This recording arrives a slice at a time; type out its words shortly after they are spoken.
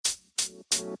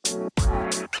Hey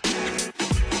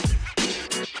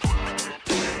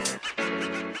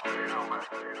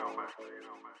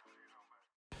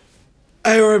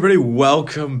everybody,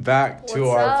 welcome back to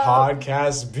What's our up?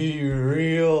 podcast, Be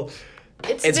Real.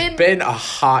 It's been been a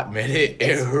hot minute.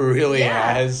 It really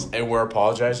yeah. has. And we're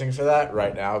apologizing for that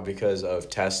right now because of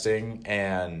testing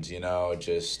and,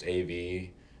 just AV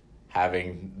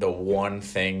having the one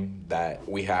thing that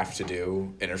we have to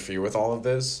do interfere with all of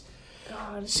this.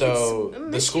 God, So I the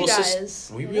miss school you guys.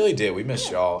 system, we really did. We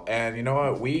missed y'all, and you know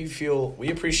what? We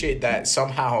appreciate that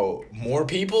somehow more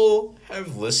people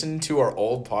have listened to our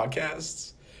old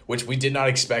podcasts, which we did not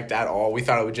expect at all. We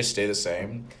thought it would just stay the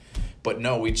same, but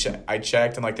no. I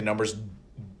checked, and the numbers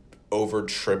over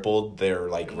tripled their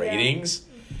ratings,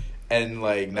 and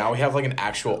now we have an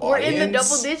actual audience. We're in the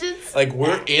double digits.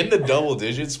 We're in the double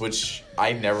digits, which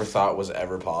I never thought was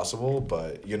ever possible.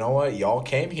 But you know what? Y'all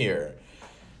came here.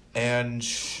 And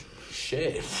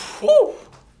shit. Whew.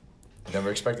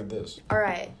 Never expected this. All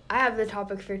right, I have the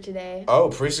topic for today. Oh,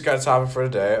 Priest has got a topic for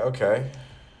today. Okay.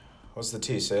 What's the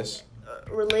tea, sis?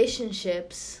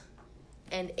 Relationships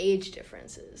and age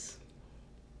differences.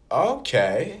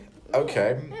 Okay.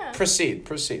 Okay. Yeah. Proceed.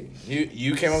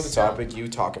 You came up with the topic. You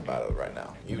talk about it right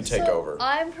now. You take over.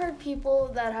 I've heard people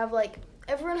that have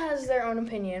everyone has their own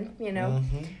opinion,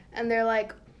 Mm-hmm. and they're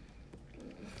like,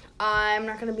 I'm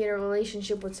not going to be in a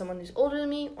relationship with someone who's older than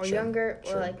me or Sure. younger,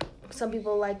 Sure. or some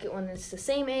people like it when it's the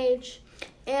same age.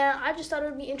 And I just thought it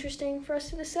would be interesting for us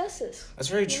to discuss this. That's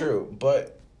very true.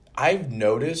 But I've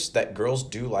noticed that girls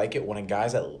do like it when a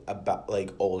guy's about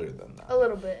older than them. A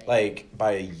little bit.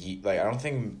 By a year, I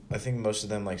think most of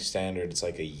them standard it's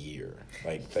a year.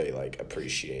 They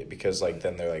appreciate because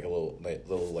then they're a little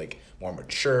more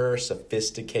mature,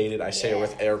 sophisticated. I say it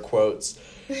with air quotes,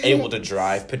 able to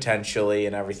drive potentially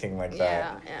and everything like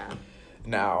that. Yeah.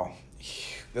 Now,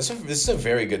 this is a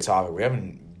very good topic. We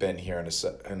haven't been here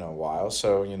in a while,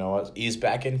 so you know what? Ease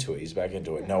back into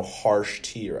it. No harsh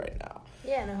tea right now.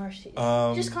 Yeah, no harsh tea.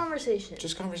 Just conversation.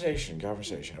 Just conversation.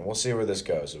 And we'll see where this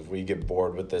goes. If we get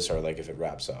bored with this or if it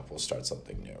wraps up, we'll start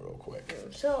something new real quick.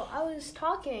 So I was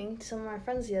talking to some of my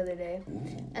friends the other day,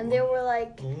 and they were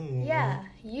like, yeah,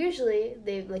 usually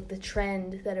they the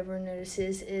trend that everyone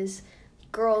notices is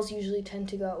girls usually tend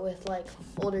to go out with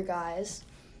older guys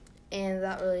in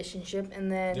that relationship,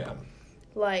 and then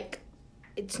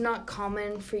it's not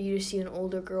common for you to see an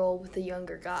older girl with a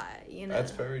younger guy,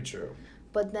 That's very true.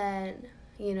 But then,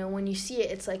 when you see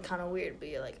it, it's kind of weird, but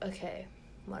you're like, okay,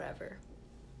 whatever.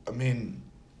 I mean,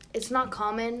 it's not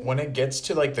common. When it gets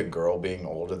to the girl being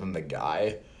older than the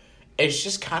guy, it's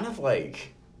just kind of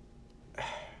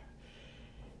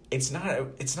it's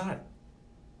not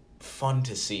fun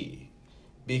to see.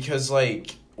 Because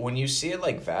when you see it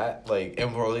like that,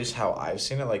 and or at least how I've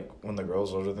seen it, when the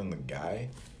girl's older than the guy,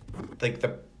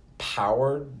 the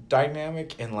power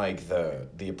dynamic and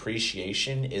the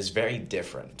appreciation is very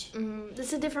different.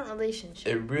 It's a different relationship.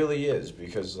 It really is,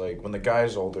 because when the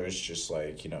guy's older, it's just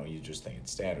you just think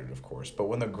it's standard, of course. But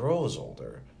when the girl is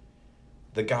older,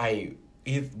 the guy,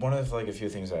 one of a few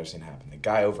things that I've seen happen, the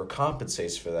guy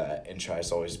overcompensates for that and tries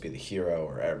to always be the hero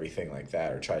or everything like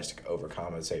that, or tries to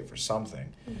overcompensate for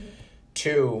something.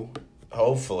 Two,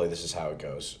 hopefully this is how it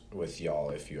goes with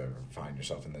y'all if you ever find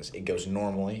yourself in this. It goes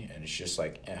normally, and it's just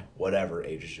whatever,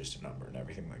 age is just a number and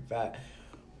everything like that.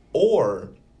 Or,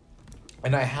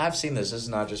 and I have seen this is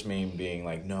not just me being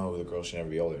no, the girl should never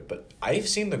be older, but I've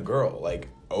seen the girl,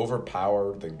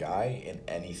 overpower the guy in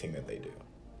anything that they do.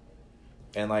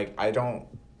 And, I don't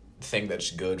think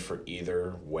that's good for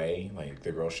either way.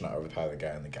 The girl should not overpower the guy,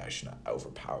 and the guy should not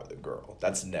overpower the girl.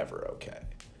 That's never okay.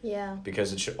 Yeah.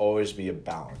 Because it should always be a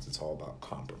balance. It's all about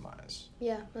compromise.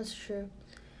 Yeah, that's true.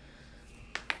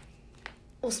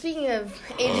 Well, speaking of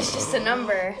age is just a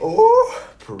number. Oh,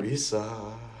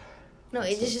 Parisa. No,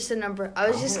 age is just a number. I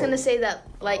was just going to say that,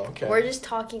 okay. we're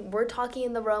talking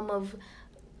in the realm of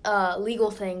legal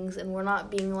things, and we're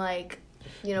not being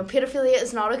pedophilia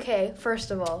is not okay, first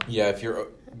of all. Yeah, if you're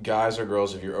guys or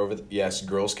girls, if you're over yes,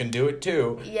 girls can do it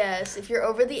too. Yes, if you're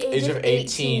over the age of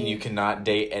 18, you cannot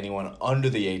date anyone under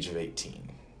the age of 18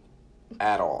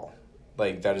 at all.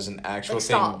 That is an actual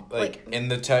thing. Stop. And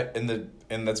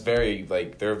that's very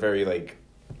there are very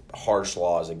harsh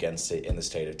laws against it in the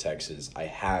state of Texas. I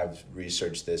have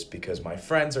researched this because my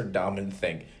friends are dumb and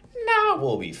think, "Nah,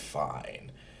 we'll be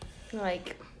fine."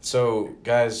 So,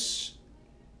 guys,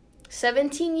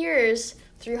 17 years,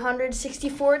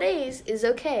 364 days is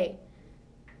okay.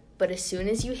 But as soon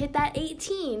as you hit that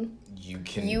 18,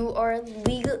 you are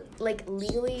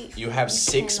legally... You have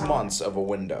 6 months of a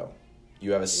window.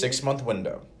 You have a 6-month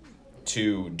window.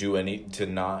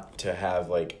 to have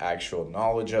like actual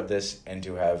knowledge of this and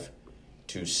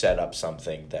to set up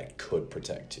something that could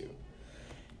protect you.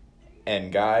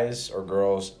 And guys or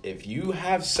girls, if you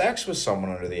have sex with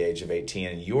someone under the age of 18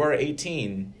 and you are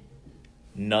 18,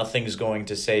 nothing's going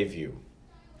to save you.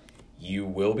 You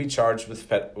will be charged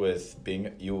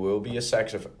you will be a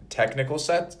technical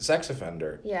sex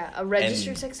offender. Yeah, a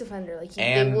registered sex offender. Like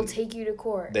they will take you to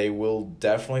court. They will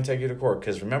definitely take you to court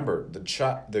because remember,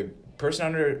 the person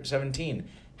under 17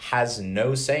 has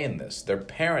no say in this. Their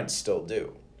parents still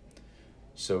do.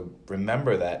 So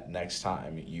remember that next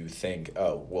time you think,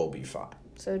 oh, we'll be fine.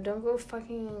 So don't go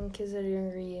fucking kids that are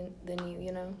younger than you,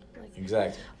 you know? Like,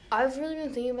 exactly. I've really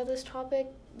been thinking about this topic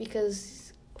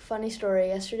because, funny story,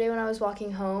 yesterday when I was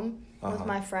walking home with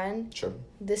my friend, sure,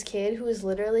 this kid who was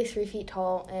literally 3 feet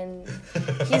tall and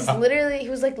he was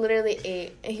literally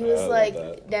 8. And he was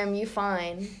like, damn, you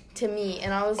fine, to me.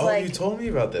 And I was like... Oh, you told me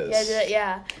about this.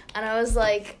 Yeah. And I was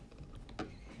like...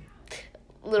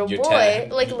 Little You're boy, 10.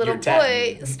 Little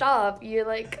boy, stop. You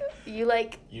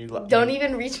don't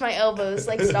even reach my elbows,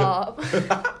 like, stop.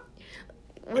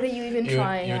 What are you even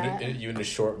trying at? You into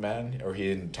short men or he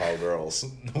into tall girls?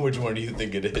 Which one do you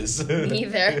think it is?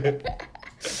 Neither.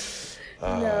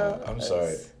 No. I'm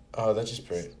sorry. Oh, that's just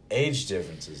pretty. Age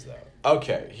differences, though.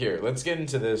 Okay, here, let's get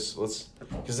into this.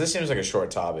 Because this seems like a short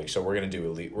topic, so we're gonna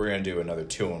do another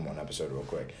 2-in-1 episode real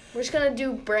quick. We're just gonna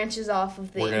do branches off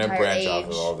of the entire age. We're gonna branch off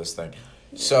of all this thing.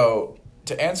 So,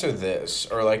 to answer this,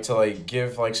 or, like, to, like,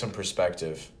 give, like, some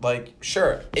perspective, like,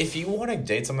 sure, if you want to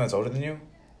date someone that's older than you,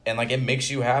 and, like, it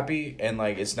makes you happy, and,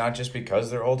 like, it's not just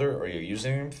because they're older, or you're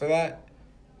using them for that,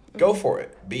 go for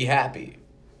it. Be happy.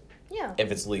 Yeah.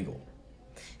 If it's legal.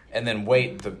 And then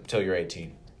wait till you're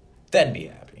 18. Then be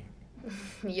happy.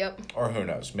 Yep. Or who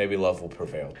knows, maybe love will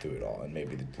prevail through it all, and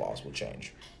maybe the laws will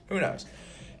change. Who knows?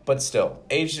 But still,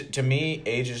 age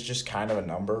is just kind of a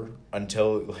number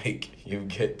until, like, you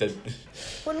get the...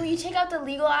 When you take out the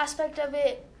legal aspect of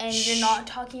it, and you're not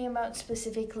talking about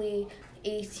specifically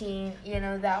 18, you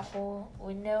know, that whole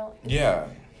window... Yeah.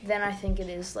 Then I think it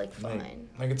is, like, fine.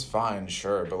 Like, it's fine,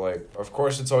 sure, but, like, of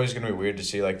course it's always going to be weird to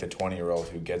see, like, the 20-year-old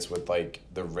who gets with, like,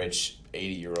 the rich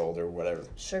 80-year-old or whatever.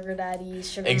 Sugar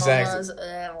daddies, sugar exactly.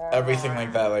 mamas. Everything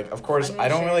like that. Like, of course, I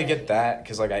don't really get that,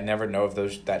 because, like, I never know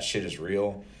if that shit is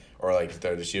real, or, like, if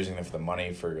they're just using them for the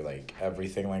money for, like,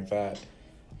 everything like that.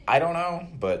 I don't know,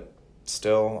 but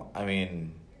still, I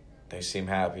mean, they seem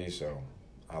happy, so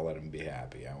I'll let them be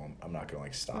happy. I'm not going to,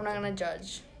 like, stop We're not going to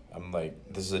judge. I'm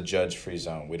like, this is a judge-free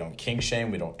zone. We don't kink shame,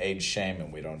 we don't age shame,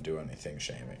 and we don't do anything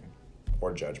shaming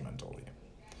or judgmentally.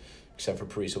 Except for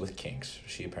Parisa with kinks.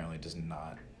 She apparently does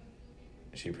not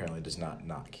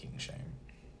kink shame.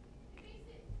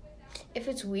 If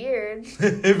it's weird.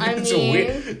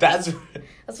 Weird, that's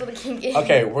what a kink is.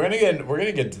 Okay, we're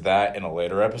gonna get to that in a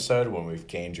later episode when we've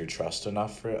gained your trust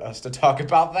enough for us to talk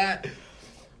about that.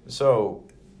 So,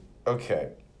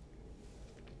 okay.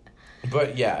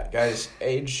 But yeah, guys,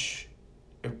 age,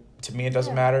 to me it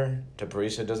doesn't matter. To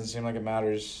Parisa it doesn't seem like it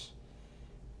matters.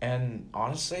 And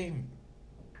honestly,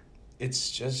 it's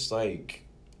just like,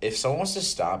 if someone wants to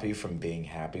stop you from being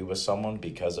happy with someone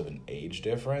because of an age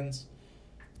difference,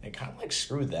 it kind of like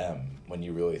screw them when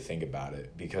you really think about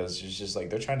it. Because it's just like,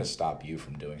 they're trying to stop you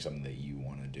from doing something that you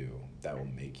want to do that will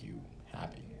make you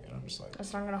happy. And I'm just like,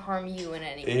 it's not gonna harm you in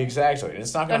any way. Exactly, and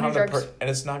it's not gonna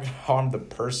harm the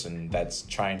person that's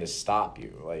trying to stop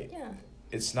you. Like,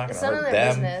 it's not gonna hurt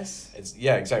them. Business.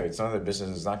 Exactly. It's none of their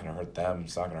business. It's not gonna hurt them.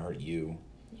 It's not gonna hurt you.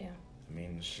 Yeah. I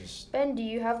mean, it's just. Ben, do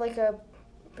you have like a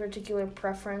particular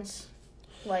preference?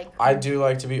 Like, I do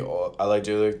like to be old. I like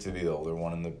to be the older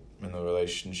one in the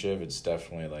relationship. It's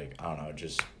definitely like, I don't know,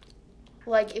 just.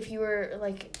 Like, if you were,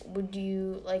 like, would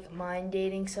you, like, mind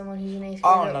dating someone who's an 8th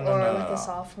grader a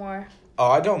sophomore? Oh,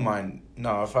 I don't mind.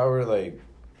 No, if I were, like,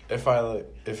 if I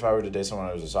were to date someone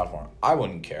who was a sophomore, I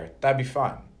wouldn't care. That'd be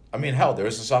fine. I mean, hell, there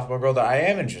is a sophomore girl that I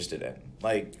am interested in.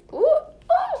 Like,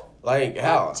 like,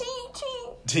 hell.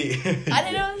 T. I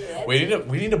didn't know that.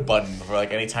 We need a button for,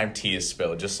 like, anytime tea is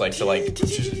spilled, just, like, to, like,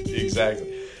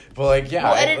 exactly. But, like, yeah.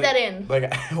 We'll edit that in.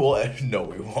 Like, no,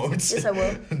 we won't. Yes, I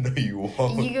will. No, you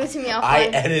won't. You give it to me, I'll I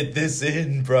edit this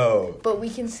in, bro. But we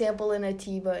can sample in a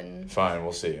T button. Fine,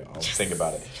 we'll see. I'll think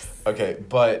about it. Okay,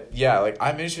 but, yeah, like,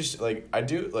 I'm interested, like, I'm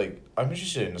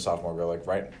interested in a sophomore girl, like,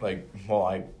 right, like, well,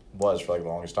 I was for, like, the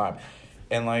longest time.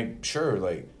 And, like, sure,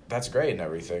 like, that's great and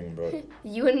everything, but...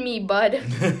 You and me, bud.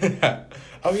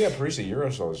 Oh, yeah, Parisa, you're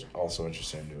also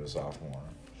interested in a sophomore.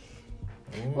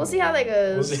 Ooh. We'll see how that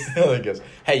goes. We'll see how that goes.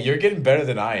 Hey, you're getting better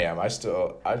than I am. I just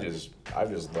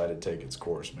let it take its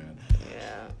course, man.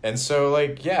 Yeah. And so,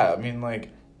 like, yeah, I mean, like,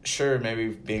 sure, maybe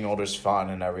being older is fun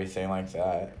and everything like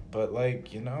that, but, like,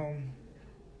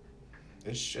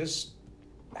 it's just,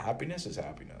 happiness is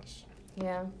happiness.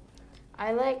 Yeah.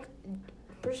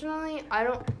 Personally,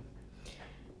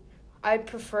 I'd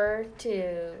prefer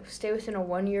to stay within a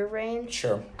 1 year range.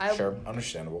 Sure,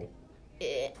 understandable.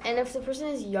 And if the person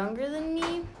is younger than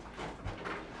me,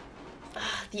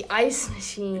 the ice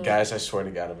machine. Guys, I swear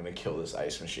to God, I'm going to kill this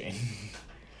ice machine.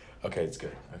 Okay, it's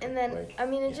good. Okay, and then,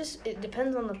 it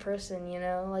depends on the person,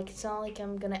 Like, it's not like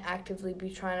I'm going to actively be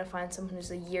trying to find someone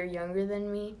who's a year younger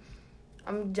than me.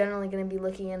 I'm generally going to be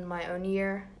looking in my own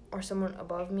year or someone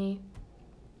above me.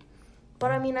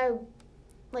 But,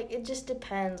 it just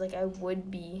depends. Like, I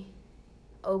would be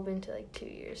open to, 2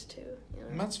 years, too.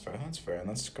 That's fair, and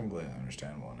that's completely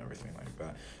understandable and everything like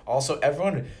that. Also,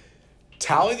 everyone,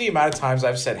 tally the amount of times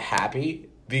I've said happy,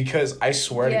 because I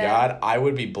swear to God, I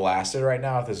would be blasted right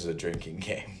now if this is a drinking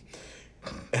game.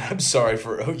 And I'm sorry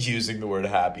for using the word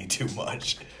happy too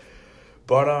much.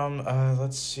 But,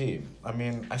 let's see. I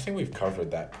think we've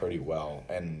covered that pretty well,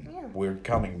 and we're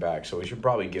coming back, so we should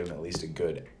probably give it at least a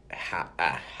good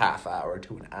half hour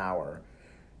to an hour.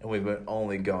 And we've been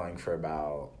only going for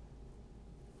about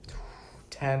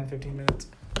 10, 15 minutes,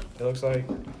 it looks like.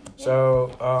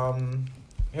 So,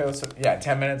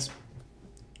 10 minutes.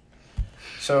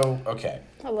 So, okay.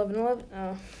 11.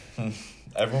 Oh.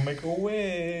 Everyone make a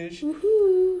wish. Woohoo.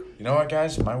 You know what,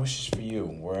 guys? My wish is for you,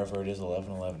 wherever it is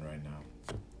 11:11 right now.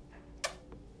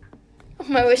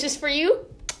 My wish is for you.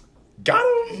 Got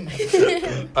him!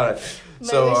 All right.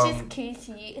 My wish is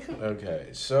Katie. Okay,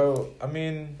 so,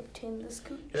 Obtain this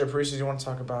cooch. Here, Parisa, do you want to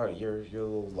talk about your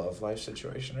little love life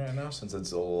situation right now? Since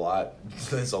it's a lot.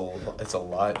 It's a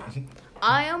lot.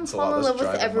 I fall in love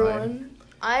with everyone.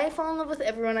 I fall in love with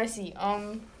everyone I see.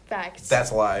 Facts.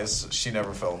 That's lies. She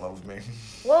never fell in love with me.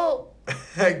 Well,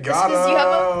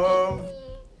 got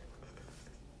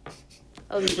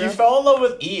him. You fell in love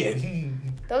with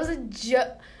Ian. That was a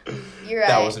joke. You're right.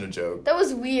 That wasn't a joke. That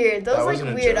was weird. That was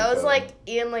weird. Joke, I was like,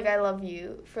 Ian, I love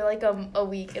you for a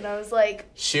week, and I was like,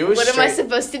 what am I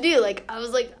supposed to do? I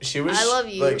was like, I love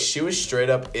you. She was straight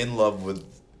up in love with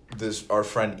our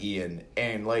friend Ian,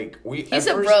 and he's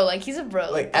a bro. He's a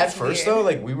bro. At first though,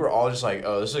 we were all just like,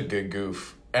 oh, this is a good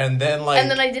goof. And then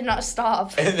and then I did not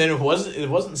stop. And then it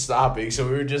wasn't stopping, so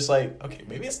we were just like, okay,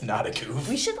 maybe it's not a goof.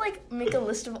 We should make a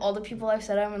list of all the people I've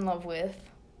said I'm in love with.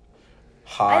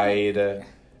 Hyde,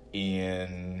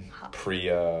 Ian,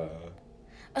 Priya.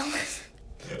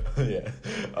 Yeah.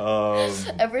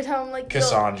 Every time I'm like,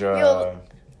 Cassandra. Yo.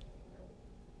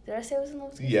 Did I say I was in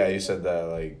love with you? Yeah, you said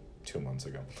that 2 months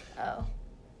ago. Oh.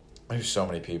 There's so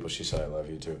many people she said I love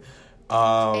you too.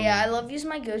 I love you is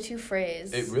my go-to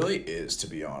phrase. It really is, to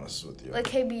be honest with you.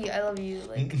 Hey B, I love you.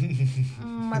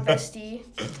 My bestie.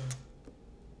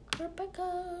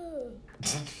 Rebecca.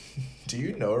 Do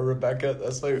you know her, Rebecca?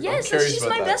 That's yes, she's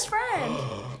my best friend.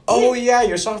 Oh yeah,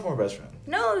 your sophomore best friend.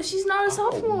 No, she's not a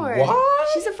sophomore. What?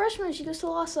 She's a freshman. She goes to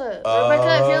Lhasa.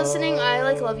 Rebecca, if you're listening,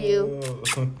 I love you.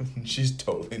 She's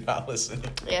totally not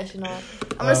listening. Yeah, she's not.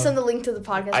 I'm gonna send the link to the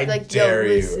podcast. I dare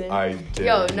you. Listen. I dare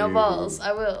Yo, you. no balls.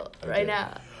 I will right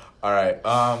now. All right.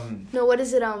 No, what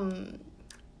is it?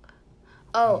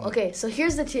 Oh, okay. So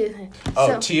here's the tea thing.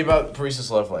 Tea about Parisa's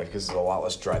love life, because it's a lot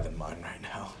less dry than mine right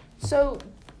now. So,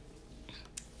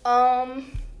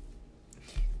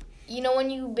 when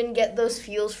you get those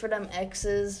feels for them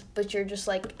exes, but you're just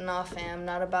like, nah, fam,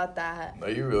 not about that.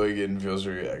 Are you really getting feels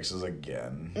for your exes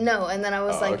again? No, and then I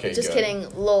was okay, just good. kidding,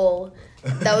 lol.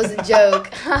 That was a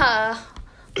joke. Haha.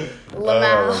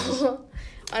 Lamau.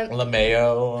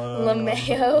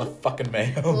 LeMayo. The fucking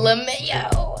mayo.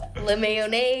 LeMayo. Le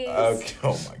mayonnaise. Okay,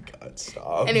 oh my god,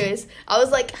 stop. Anyways, I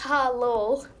was like, ha,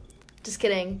 lol. Just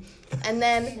kidding. And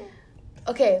then,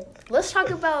 okay, let's talk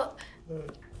about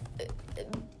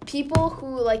people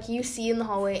who you see in the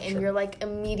hallway and you're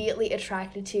immediately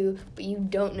attracted to, but you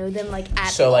don't know them at all.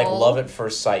 So love at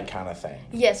first sight kind of thing.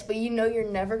 Yes, but you're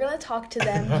never gonna talk to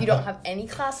them. You don't have any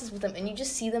classes with them, and you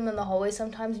just see them in the hallway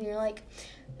sometimes, and you're like,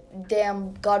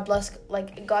 damn, God bless,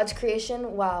 God's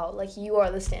creation. Wow, you are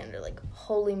the standard.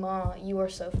 Holy ma, you are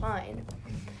so fine.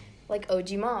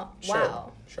 OG ma.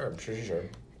 Wow. Sure.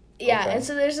 Yeah, okay. And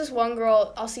so there's this one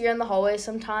girl, I'll see her in the hallway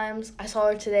sometimes. I saw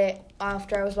her today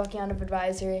after I was walking out of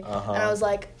advisory, and I was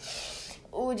like,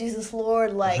 oh, Jesus Lord,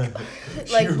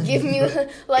 give me, and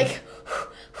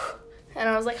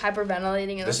I was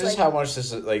hyperventilating. And this is how much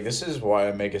this is, this is why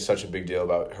I make such a big deal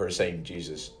about her saying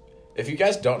Jesus. If you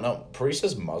guys don't know,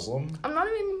 Parisa's Muslim. I'm not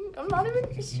even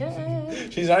Christian.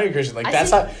 She's not even Christian.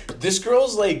 This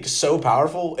girl's so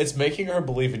powerful, it's making her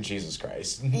believe in Jesus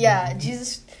Christ. Yeah,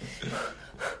 Jesus.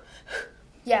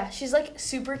 Yeah, she's like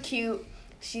super cute.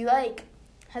 She like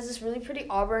has this really pretty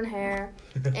auburn hair,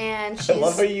 and she's... I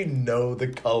love how you know the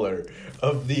color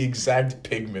of the exact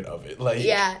pigment of it. Like,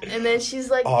 yeah, and then she's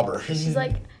like... auburn. She's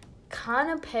like kind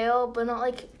of pale, but not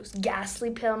like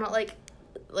ghastly pale, not like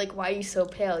why are you so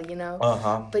pale, you know?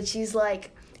 Uh-huh. But she's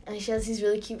like... And she has these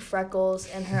really cute freckles,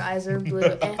 and her eyes are blue,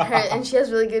 and she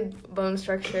has really good bone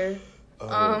structure.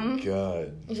 Oh,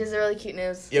 God. She has a really cute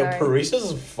nose. Yeah, Sorry.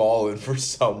 Parissa's fallen for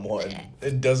someone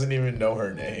and doesn't even know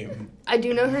her name. I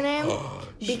do know her name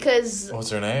because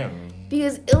What's her name?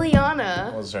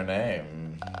 Ileana. What's her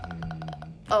name?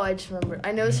 Oh, I just remembered.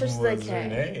 I know it starts with a What's her K.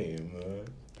 name?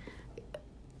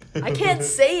 I can't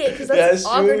say it because that's Yes,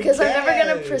 awkward you because I'm never can.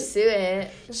 gonna pursue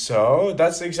it. So,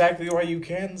 that's exactly why you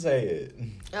can say it.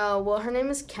 Oh well, her name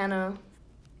is Kenna.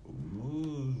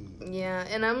 Ooh. Yeah,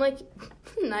 and I'm like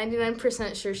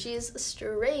 99% sure she's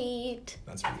straight.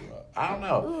 That's pretty rough. I don't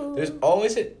know. Ooh. There's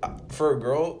always for a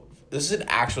girl, this is an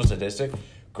actual statistic.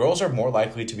 Girls are more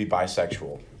likely to be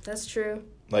bisexual. That's true.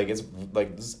 Like, it's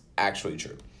like, this is actually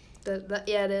true.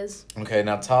 Yeah, it is. Okay,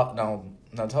 now tell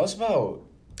us about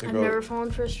the I've girl. never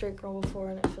fallen for a straight girl before,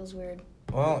 and it feels weird.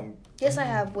 Well, Yes, I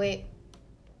have. Wait.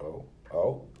 oh.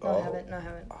 No, I haven't. No, I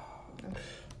haven't. No.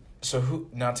 So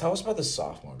now tell us about the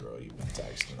sophomore girl you've been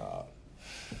texting up.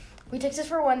 We texted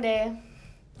for one day,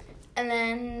 and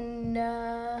then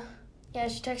yeah,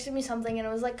 she texted me something, and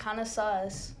it was like kind of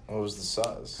sus, What was the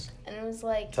sus? and it was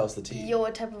like, Tell us the tea. yo,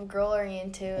 what type of girl are you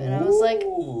into? And I was like,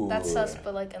 Ooh. that's sus,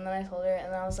 but like, and then I told her,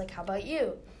 and then I was like, how about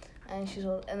you? And she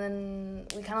told, and then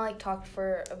we kind of like talked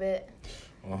for a bit,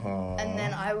 Uh-huh. and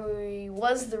then I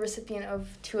was the recipient of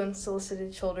 2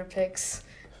 unsolicited shoulder pics.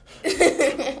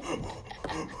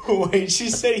 Wait, she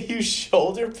said you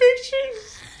shoulder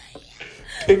pictures?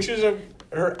 Pictures of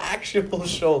her actual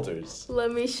shoulders.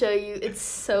 Let me show you. It's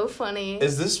so funny.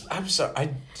 Is this? I'm sorry.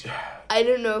 I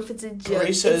don't know if it's a joke.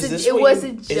 Marisa, It was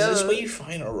a joke. Is this what you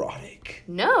find erotic?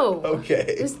 No.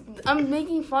 Okay. I'm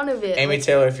making fun of it. Amy like,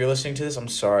 Taylor, if you're listening to this, I'm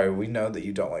sorry. We know that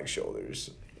you don't like shoulders.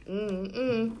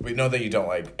 We know that you don't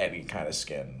like any kind of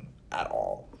skin at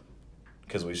all.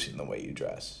 Because we've seen the way you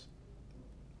dress.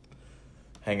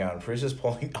 Hang on. Parissa's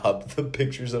pulling up the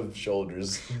pictures of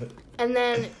shoulders. And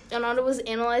then Ananda was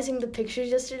analyzing the pictures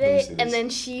yesterday, Let me see and this. then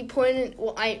she pointed.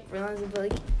 Well, I realized it, but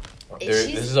like, This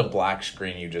is a black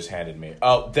screen you just handed me.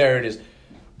 Oh, there it is.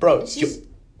 Bro, she's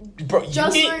bro,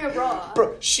 just wearing a bra.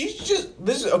 Bro, she's just...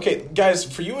 This is... Okay, guys,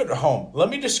 for you at home, let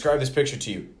me describe this picture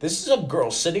to you. This is a girl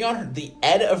sitting on the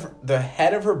head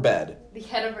of her bed. The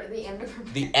head of her, the end of her.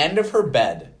 The end of her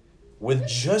bed with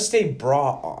just a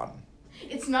bra on.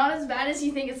 It's not as bad as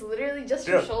you think. It's literally just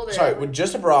her shoulder. Sorry, with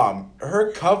just a bra on.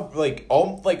 Her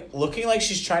looking like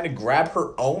she's trying to grab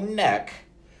her own neck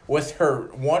with her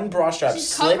one bra strap She's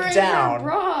slipped covering down. her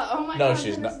bra. Oh my No, god.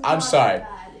 she's that not. is I'm sorry. that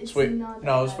bad. It's Sweet, not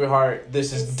no, that bad. sweetheart.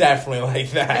 This is definitely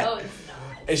like that. No, it's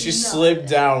not. And she It's not slipped that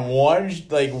down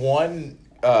one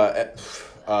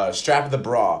strap of the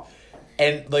bra,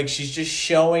 and like she's just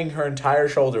showing her entire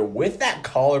shoulder with that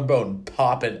collarbone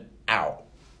popping out,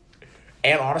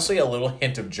 and honestly a little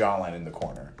hint of jawline in the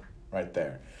corner, right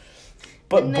there.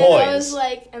 But And then boys, I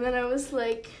was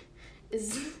like,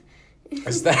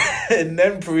 is that? And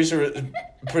then Parissa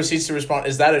proceeds to respond: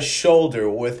 "Is that a shoulder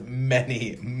with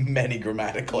many, many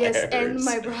grammatical yes, errors?" and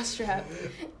my bra strap.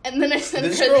 And then I sent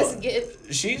This her girl- this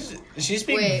gift.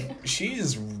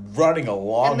 She's running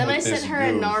along. And then with I sent this her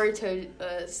a goof.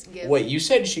 Naruto gift. Wait, you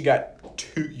said she got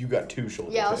two. You got 2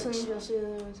 shoulder Yeah, I'll pics. send you the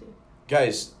other one too.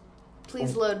 Guys,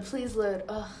 Please load.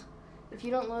 Ugh. If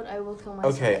you don't load, I will kill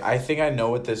myself. okay, I think I know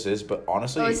what this is, but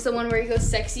honestly, Oh, it's the one where he goes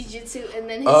sexy jutsu, and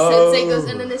then his Oh. sensei goes,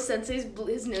 and then his sensei's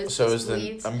his nose so just is the.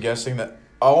 bleeds. I'm guessing that.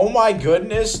 Oh my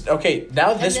goodness. Okay,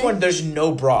 now this then- one there's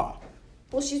no bra.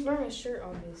 Well, she's wearing a shirt,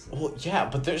 obviously. Well, yeah,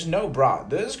 but there's no bra.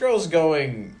 This girl's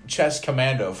going chest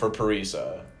commando for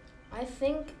Parissa. I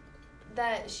think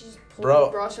that she's pulled Bro.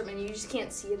 the bra strap, and you just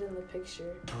can't see it in the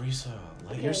picture. Parissa,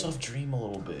 let Okay. yourself dream a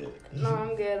little bit. No,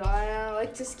 I'm good. I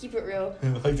like to keep it real.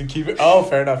 Like to keep it. Oh,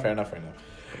 fair enough.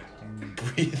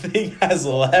 Breathing has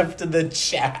left the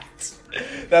chat.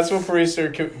 That's what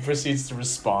Parissa proceeds to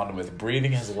respond with.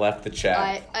 Breathing has left the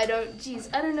chat. I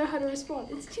don't know how to respond.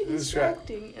 It's too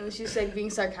distracting. And she's like being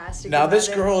sarcastic. Now about this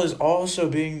it. girl is also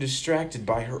being distracted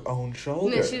by her own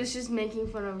shoulder. No, she was just making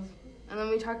fun of. And then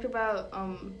we talked about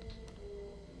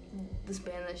this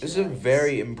band that she This is a likes.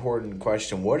 very important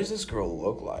question. What does this girl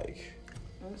look like?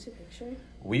 Want to see a picture?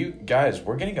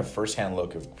 We're getting a first-hand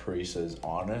look of Parissa's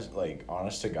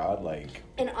honest to God, like,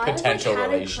 And I potential had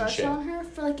a relationship. crush on her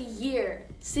for like a year,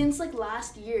 since like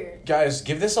last year. Guys,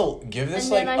 give this And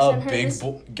like then I a sent her big this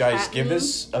boy. Guys, cat give meme.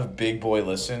 this a big boy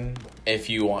listen. if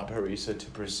you want Parisa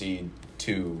to proceed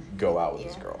to go out with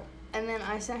this girl. And then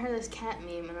I sent her this cat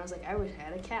meme, and I was like, I wish I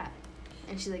had a cat.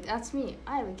 And she's like, that's me.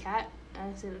 I have a cat.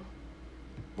 And I said,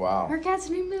 wow. Her cat's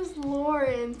name is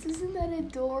Lawrence. Isn't that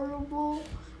adorable?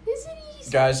 Isn't he?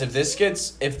 Guys, if this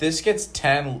gets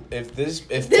 10, if this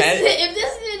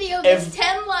video gets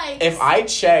 10 likes, if I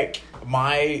check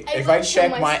where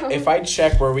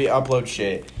we upload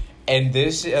shit, and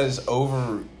this is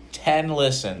over 10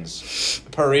 listens,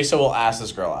 Parisa will ask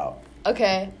this girl out.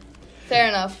 Okay. Fair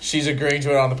enough. She's agreeing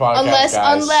to it on the podcast,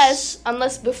 guys.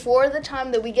 Unless before the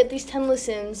time that we get these 10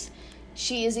 listens,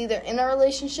 she is either in a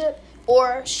relationship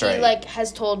or straight. She like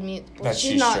has told me that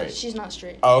she's straight. She's not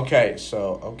straight. Okay.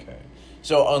 So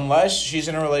unless she's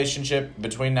in a relationship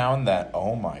between now and then,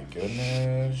 oh my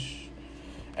goodness.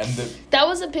 And that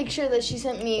was a picture that she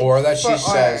sent me. Or that she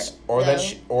says,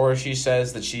 or she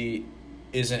says that she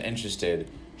isn't interested.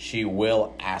 She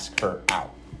will ask her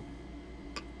out.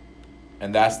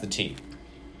 And that's the tea.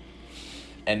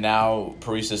 And now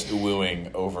Parisa's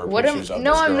oohing over pictures of this girl.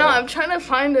 No, I'm not. I'm trying to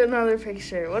find another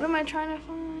picture. What am I trying to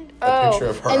find? A picture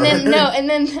of her. And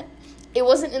then it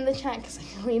wasn't in the chat because I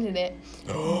deleted it.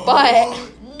 But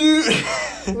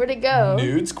where'd it go?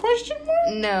 Nudes? Question mark?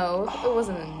 No, it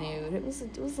wasn't a nude. It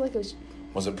was like a.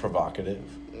 Was it provocative?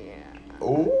 Yeah.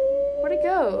 Oh. Where'd it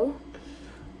go?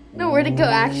 No, where'd it go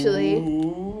actually?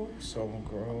 Some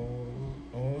girl.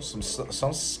 Oh,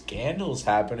 some scandals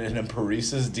happening in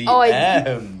Parisa's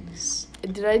DMs.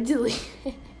 Did I delete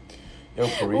it? Yo,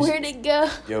 Parisa. Where'd it go?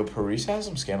 Yo, Parisa has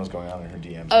some scandals going on in her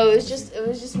DMs. Oh, it was just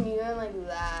me going like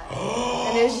that,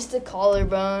 and it was just a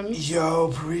collarbone.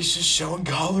 Yo, Parisa's showing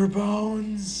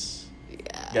collarbones.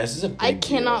 Yeah. Guys, this is a big I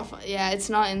cannot. Yeah, it's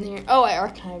not in here. Oh, I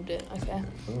archived it. Okay.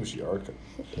 Oh, she archived.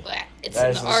 It's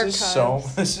Guys, in the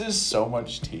archives. This is so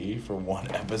much tea for one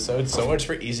episode. So much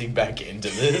for easing back into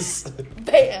this.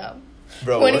 Bam.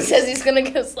 Bro, when he says he's gonna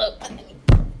go slow.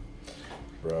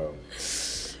 Bro.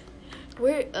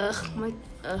 Where?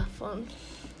 Fun.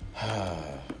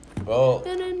 Well,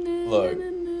 look.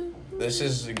 This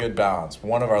is a good balance.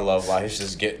 One of our love lives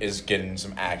is getting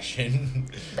some action.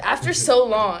 After so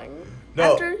long.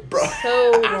 No, after bro.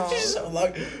 After so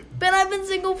long. Ben, I've been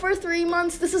single for 3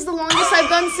 months. This is the longest I've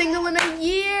gone single in a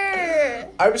year.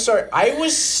 I'm sorry. I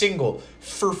was single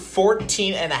for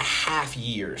 14 and a half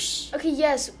years. Okay,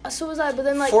 yes. So was I, but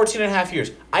then 14 and a half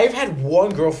years. I've had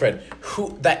one girlfriend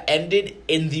that ended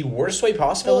in the worst way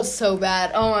possible. It was so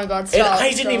bad. Oh my god, stop. And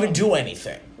I didn't even do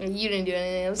anything. You didn't do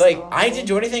anything. It was like, awful. I didn't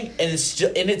do anything, and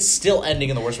it's still ending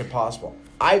in the worst way possible.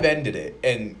 I've ended it,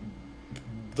 and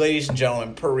ladies and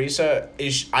gentlemen, Parisa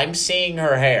I'm seeing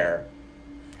her hair,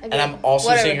 and I'm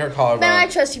also seeing her collarbone. Ben, I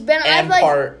trust you. Ben, and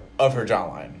part of her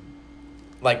jawline.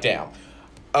 Like, damn.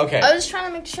 Okay. I was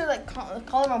trying to make sure that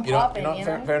collarbone popping.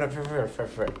 Fair enough.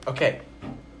 Okay,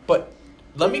 but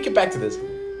let me get back to this.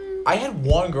 I had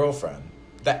one girlfriend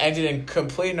that ended in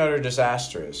complete and utter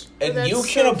disastrous, and you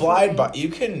can abide by. You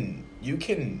can.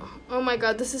 Oh my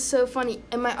god, this is so funny.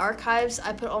 In my archives,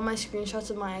 I put all my screenshots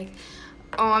of my.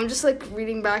 I'm just like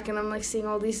reading back, and I'm like seeing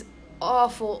all these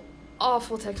awful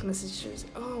text messages.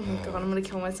 Oh my god, I'm gonna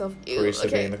kill myself. Parisa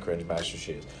being the cringe master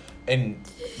she is. And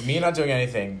me not doing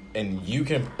anything, and you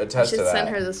can attest to that. I should send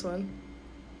her this one.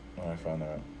 Oh, I found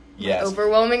that. Yes.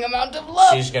 Overwhelming amount of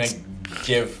love.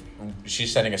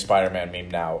 She's sending a Spider-Man meme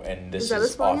now, and this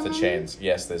is off the chains.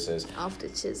 Yes, this is. Off the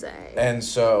chisel. And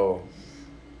so,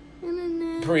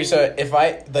 Parisa,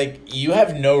 you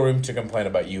have no room to complain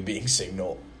about you being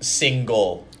single,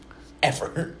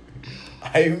 ever.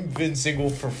 I've been single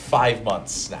for 5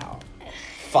 months now.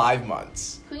 5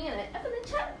 months.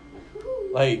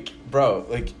 Like, bro,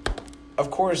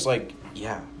 of course,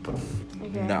 yeah. But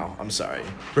okay. No, I'm sorry.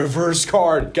 Reverse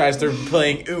card. Guys, they're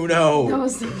playing Uno. That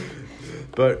was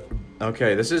But,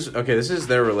 this is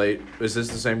their relate. Is this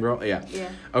the same girl? Yeah. Yeah.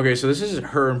 Okay, so this is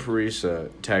her and Parisa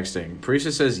texting.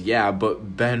 Parisa says, yeah,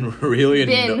 but Ben really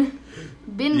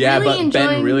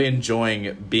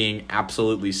enjoying being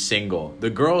absolutely single. The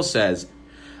girl says,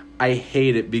 I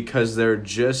hate it because there are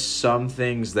just some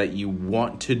things that you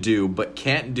want to do but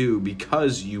can't do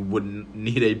because you wouldn't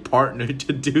need a partner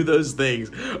to do those things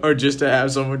or just to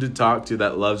have someone to talk to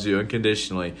that loves you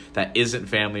unconditionally that isn't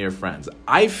family or friends.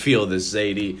 I feel this,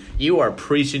 Zadie. You are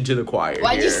preaching to the choir.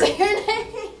 Why'd you say her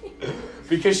name?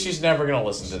 Because she's never going to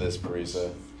listen to this,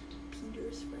 Parisa. Peter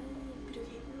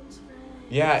Gabriel's friend.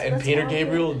 Yeah, and that's Peter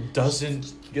Gabriel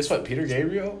doesn't... Guess what? Peter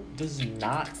Gabriel does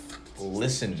not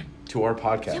listen to our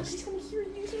podcast. Yeah, but he's gonna hear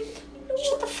you.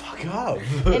 Shut the fuck up.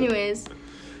 Anyways,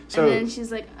 and then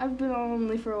she's like, I've been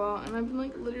lonely for a while, and I've been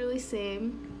literally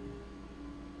same.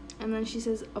 And then she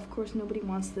says, of course, nobody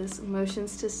wants this.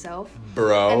 Emotions to self.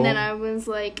 Bro. And then I was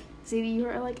like, Zadie, you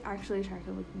are, like, actually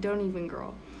attractive. Like, don't even,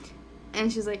 girl.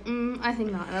 And she's like, I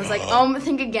think not. And I was like,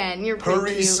 think again. You're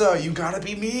pretty Parisa, cute. you gotta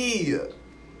be me.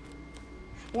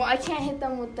 Well, I can't hit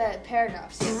them with that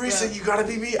paragraphs. Parisa, you gotta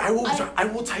be me. I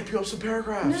will type you up some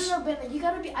paragraphs. No, Ben, I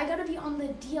gotta be on the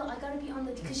deal.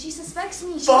 Because she suspects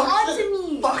me. She's Fuck onto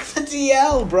me. Fuck the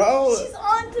DL, bro. She's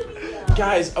onto me.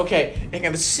 Guys, okay, hang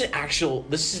on. This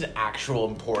is an actual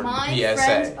important My PSA.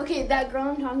 friend, okay, that girl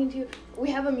I'm talking to,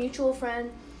 we have a mutual friend,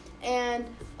 and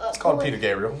It's called Peter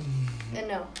Gabriel.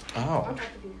 No. Oh. I'm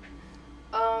talking to Peter.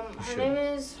 Her name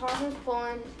is Harmon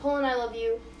Pullen. Pullen, I love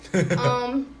you.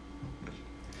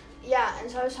 Yeah, and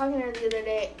so I was talking to her the other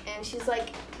day, and she's like,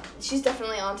 she's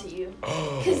definitely onto you.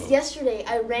 Because yesterday,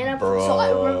 I ran up, so I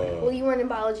remember, well, you weren't in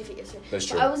biology fit yesterday. That's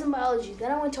true. So I was in biology.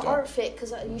 Then I went to art fit,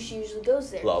 because she usually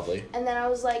goes there. Lovely. And then I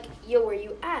was like, yo, where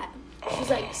you at? She's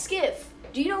like, Skiff.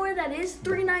 Do you know where that is? $3.99.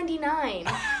 Do you know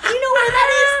where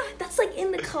that is? That's like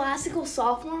in the classical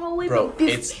sophomore hallway. Bro,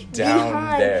 it's down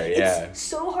behind. there, yeah. It's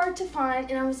so hard to find,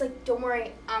 and I was like, don't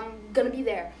worry, I'm gonna be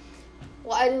there.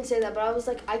 Well, I didn't say that, but I was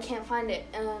like, I can't find it.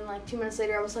 And then, like, 2 minutes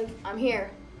later, I was like, I'm here.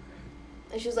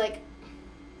 And she was like,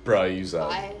 bro, you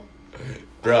suck. bye.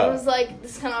 Bro. I was like,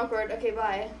 this is kind of awkward. Okay,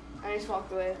 bye. I just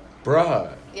walked away.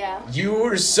 Bruh. Yeah. You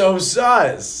were so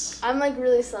sus. I'm, like,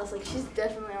 really sus. Like, she's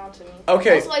definitely onto me.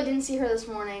 Okay. Also, I didn't see her this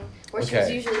morning, where she was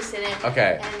Okay. usually sitting.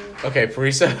 Okay. And Okay,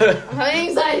 Parisa. I'm having an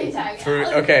anxiety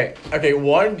attack. Okay.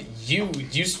 One, you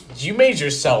made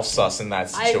yourself sus in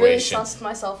that I really situation. sussed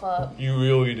myself up. You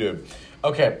really did.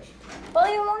 Okay, But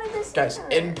I don't want to guys.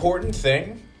 Important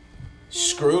thing.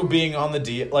 Screw being on the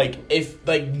D.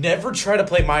 Never try to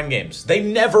play mind games. They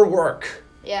never work.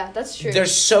 Yeah, that's true. They're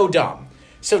so dumb.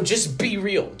 So just be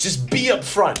real. Just be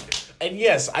upfront. And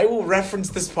yes, I will reference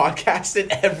this podcast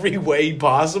in every way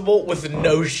possible with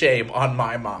no shame on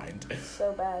my mind.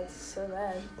 So bad. So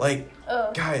bad. Like,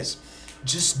 Ugh. guys,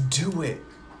 just do it.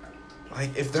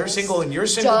 Like, if they're single and you're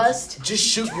single, just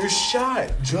shoot your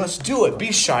shot. Just do it. Be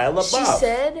Shia LaBeouf. She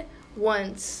said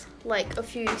once, like a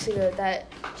few weeks ago, that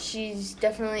she's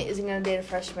definitely isn't gonna date a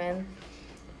freshman.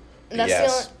 And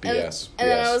that's BS. And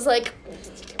then I was like,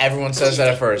 everyone says that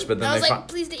at first, but then I was like,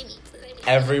 please date me.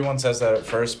 Everyone says that at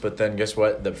first, but then guess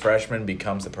what? The freshman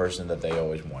becomes the person that they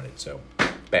always wanted. So,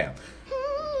 bam.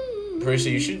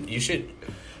 Parisa, you should.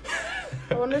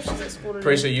 I wonder if she's at school today.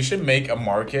 Parisa, you should make a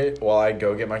market while I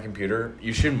go get my computer.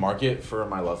 You should market for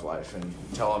my love life and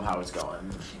tell them how it's going.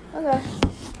 Okay.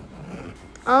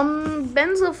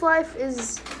 Ben's love life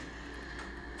is,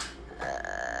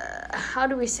 how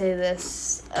do we say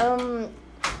this?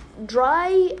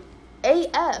 Dry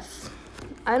AF.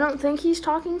 I don't think he's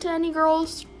talking to any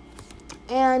girls.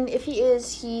 And if he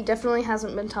is, he definitely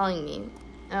hasn't been telling me.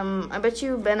 I bet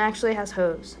you Ben actually has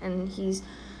hoes, and he's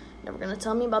never gonna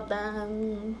tell me about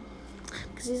them.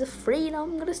 Because he's afraid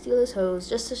I'm gonna steal his hoes.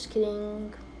 Just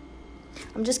kidding.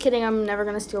 I'm just kidding. I'm never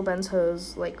gonna steal Ben's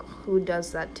hose. Like, who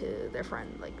does that to their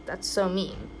friend? Like, that's so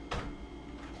mean.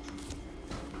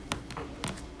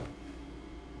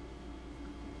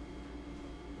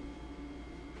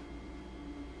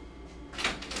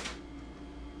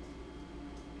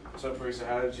 So, Parisa,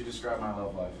 how did you describe my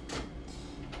love life?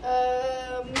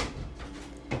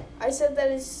 I said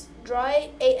that it's dry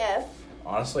AF.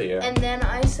 Honestly, yeah. And then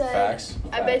I said, Facts.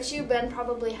 I bet you Ben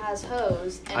probably has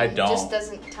hoes, and I he don't. just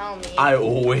doesn't tell me. I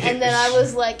wish. And then I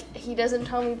was like, he doesn't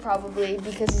tell me probably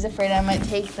because he's afraid I might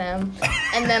take them.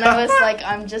 And then I was like,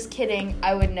 I'm just kidding.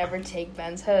 I would never take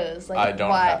Ben's hoes. Like, I don't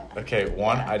why? have... Okay,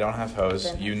 one, I don't have hoes.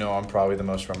 Ben You has. know I'm probably the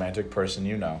most romantic person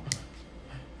you know.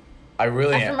 I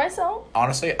really After am. myself?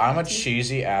 Honestly, I'm a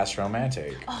cheesy-ass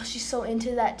romantic. Oh, she's so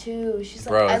into that too. She's like,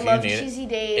 Bro, I if love you need cheesy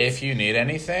dates. If you need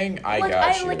anything, I like,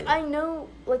 got you. I know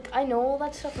all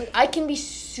that stuff. Like, I can be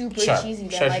super Sure. cheesy.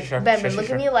 Ben. Sure, Like, sure, Ben, sure, look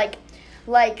sure. at me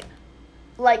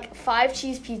like 5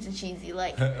 cheese pizza cheesy.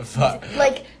 Like,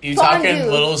 like You fondue. talking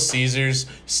Little Caesars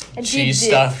A deep cheese dish.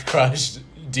 stuffed crushed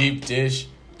deep dish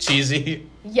cheesy?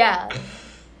 Yeah.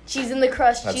 Cheese in the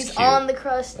crust. That's Cheese cute. on the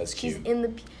crust. That's cheese cute. in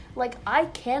the... Like, I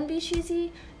can be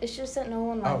cheesy. It's just that no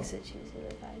one Oh. likes it cheesy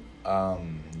like I...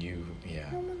 Yeah.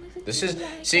 No one likes it This cheesy is...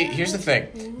 like See, I here's the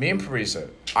thing. Me and Parisa,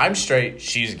 I'm straight,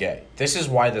 she's gay. This is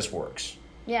why this works.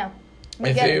 Yeah.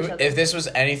 We get each other. If this was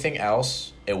anything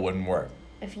else, it wouldn't work.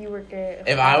 If you were gay...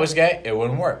 If I was gay, it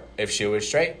wouldn't work. If she was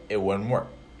straight, it wouldn't work.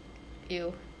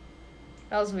 Ew.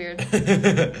 That was weird.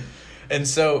 And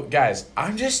so, guys,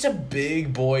 I'm just a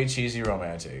big boy cheesy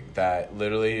romantic that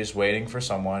literally is waiting for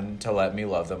someone to let me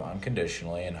love them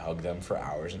unconditionally and hug them for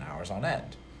hours and hours on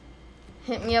end.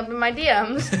 Hit me up in my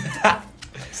DMs.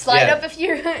 Slide up if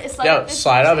you're.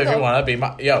 Slide up if you want to be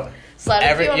my Slide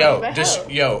up if you want to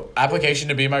be my hoe. application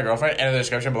to be my girlfriend in the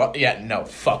description below. Yeah, no,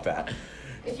 fuck that.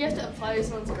 If you have to apply to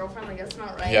someone's girlfriend, like that's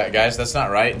not right. Yeah, guys, that's not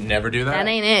right. Never do that. That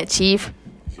ain't it, Chief.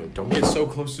 Yo, don't get so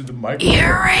close to the microphone.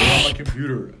 Ear rape. On my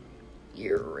computer.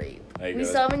 Ear rape. We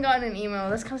still haven't gotten an email.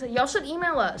 That's kind of sad. Y'all should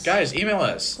email us. Guys, email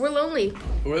us. We're lonely.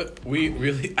 We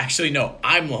really... Actually, no.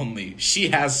 I'm lonely. She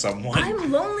has someone.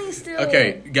 I'm lonely still.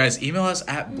 Okay, guys, email us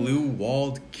at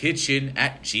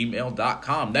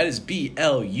bluewalledkitchen@gmail.com. That is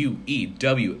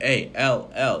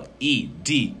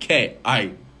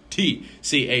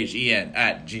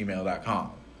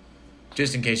BLUEWALLEDKITCHEN@gmail.com.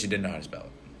 Just in case you didn't know how to spell it.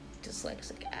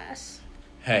 Dyslexic ass.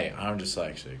 Hey, I'm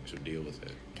dyslexic, so deal with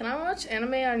it. Can I watch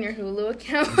anime on your Hulu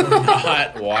account? We're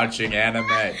not watching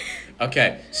anime.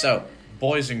 Okay, so,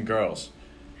 boys and girls.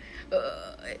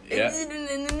 Yeah.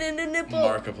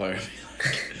 Markiplier.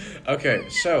 Okay,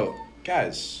 so,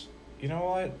 guys, you know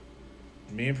what?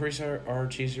 Me and Parisa are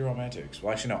cheesy romantics.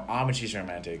 Well, actually, no, I'm a cheesy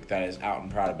romantic that is out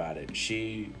and proud about it.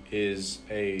 She is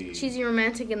a... Cheesy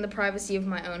romantic in the privacy of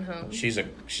my own home. She's a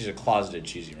closeted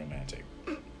cheesy romantic.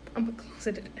 I'm a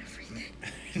closeted everything.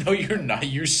 No, you're not.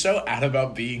 You're so out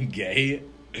about being gay.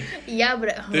 Yeah, but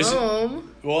at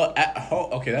home. Well, at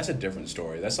home. Okay, that's a different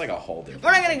story. That's like a whole different.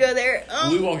 We're not gonna go there.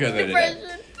 We won't go there today.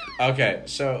 Okay,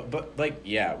 so but like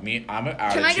yeah, I'm an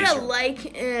out. Can I get a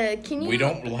like? Can you? We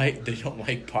don't like. They don't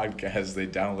like podcasts. They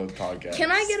download podcasts. Can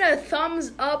I get a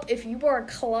thumbs up if you are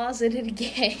closeted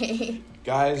gay?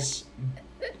 Guys,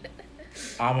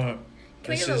 I'm a.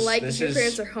 Can I get a like if your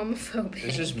parents are homophobic?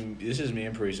 This is me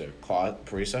and Parisa.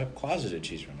 Parisa, closeted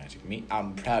cheesy romantic. Me,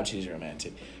 I'm proud cheesy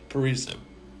romantic. Parisa.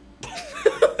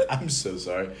 I'm so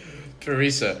sorry.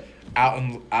 Parisa, out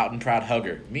and proud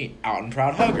hugger. Me, out and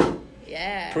proud hugger.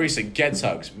 Yeah. Parisa gets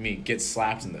hugs. Me, gets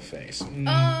slapped in the face. Who's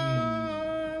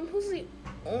the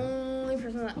only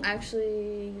person that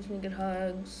actually gives me good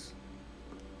hugs?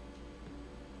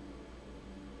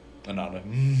 Ananda.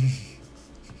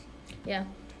 Yeah.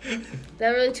 That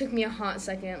really took me a hot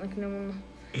second. Like, no one...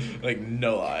 Like,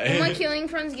 no lie. All my Keeling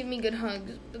friends give me good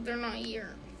hugs, but they're not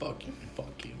here. Fuck you.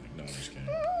 No, I'm just kidding.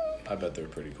 I bet they're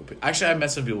pretty cool people. Actually, I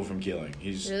met some people from Keeling.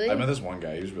 Really? I met this one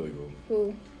guy. He was really cool.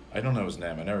 Who? I don't know his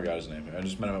name. I never got his name. I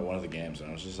just met him at one of the games,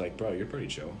 and I was just like, bro, you're pretty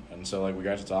chill. And so, like, we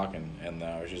got to talking, and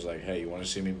I was just like, hey, you want to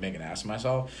see me make an ass of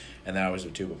myself? And then I was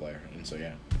a tuba player, and so,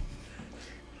 yeah.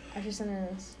 I should send her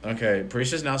this. Okay,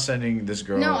 Parisa's now sending this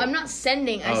girl... No, I'm not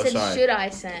sending. I said, sorry. Should I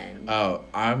send? Oh,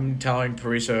 I'm telling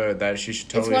Parisa that she should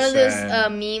totally send... It's one send...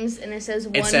 of those memes, and it says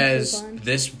coupon.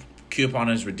 This coupon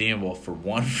is redeemable for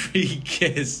one free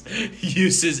kiss.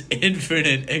 Uses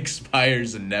infinite,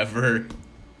 expires never.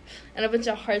 And a bunch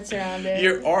of hearts around it.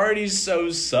 You're already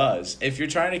so sus. If you're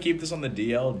trying to keep this on the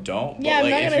DL, don't. Yeah,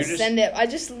 but I'm not gonna send it. I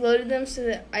just loaded them so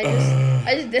that I just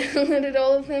downloaded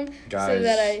all of them so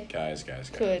that I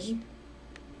could.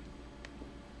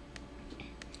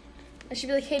 I should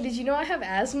be like, hey, did you know I have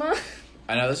asthma?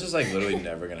 I know this is like literally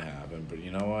never gonna happen, but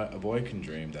you know what? A boy can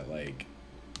dream that like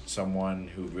someone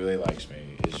who really likes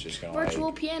me is just gonna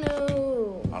virtual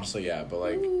piano. Honestly, yeah, but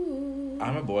like. Ooh.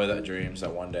 I'm a boy that dreams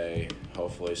that one day,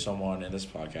 hopefully, someone in this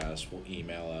podcast will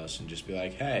email us and just be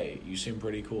like, hey, you seem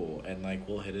pretty cool. And, like,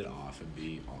 we'll hit it off and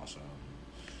be awesome.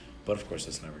 But, of course,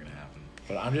 that's never going to happen.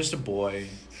 But I'm just a boy.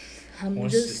 I'm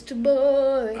just a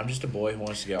boy. I'm just a boy who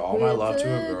wants to get all my love to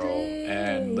a girl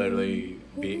and literally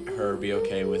be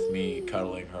okay with me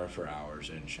cuddling her for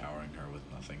hours and showering her with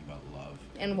nothing but love.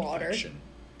 And water. Affection.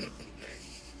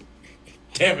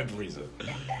 Damn it, Parisa.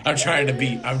 I'm trying to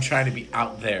be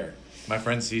out there. My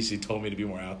friend Cece told me to be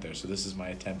more out there, so this is my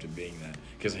attempt at being that.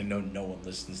 Because I know no one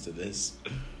listens to this.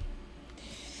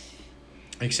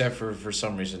 Except for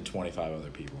some reason, 25 other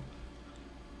people.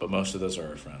 But most of those are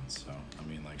our friends, so, I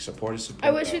mean, like, support is support. I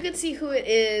wish we could see who it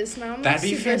is. Now I'm That'd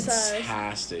be super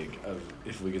fantastic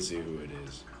if we could see who it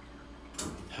is.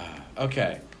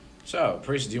 Okay, so,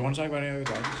 Parisa, do you want to talk about any other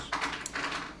topics?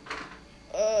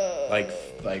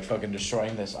 Like fucking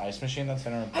destroying this ice machine that's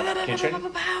in our kitchen?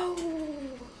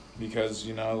 Because,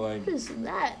 you know, like... What is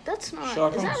that? That's not...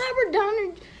 Sherlock Is that Holmes. Robert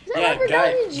Downey... Is that Robert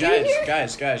Downey Jr.?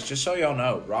 Guys, just so y'all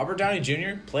know, Robert Downey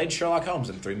Jr. played Sherlock Holmes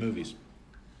in 3 movies.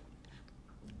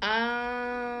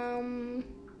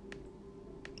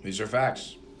 These are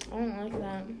facts. I don't like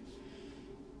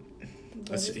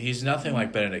that. He's nothing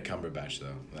like Benedict Cumberbatch,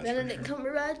 though. Benedict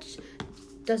Cumberbatch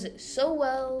does it so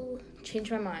well.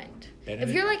 Change my mind. Benedict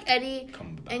if you're like Eddie,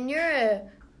 and you're a...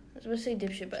 I was about to say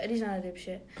dipshit, but Eddie's not a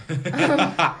dipshit.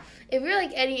 If you're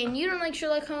like Eddie and you don't like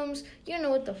Sherlock Holmes, you don't know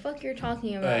what the fuck you're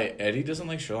talking about. Wait, Eddie doesn't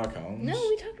like Sherlock Holmes? No,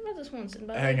 we talked about this once.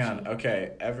 Hang on.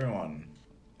 Okay, everyone.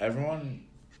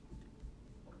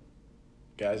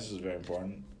 Guys, this is very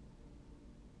important.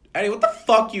 Eddie, what the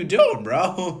fuck you doing,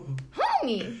 bro?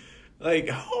 Homie. Like,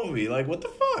 homie, like, what the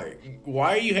fuck?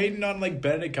 Why are you hating on, like,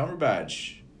 Benedict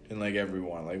Cumberbatch and, like,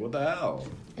 everyone? Like, what the hell?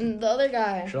 And the other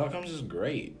guy. Sherlock Holmes is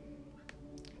great.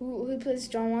 Who plays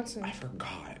John Watson? I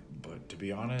forgot, but to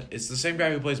be honest, it's the same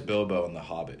guy who plays Bilbo in the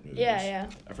Hobbit movies. Yeah.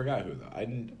 I forgot who, though. I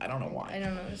don't know why. I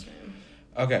don't know his name.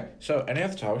 Okay, so any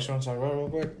other topics you want to talk about real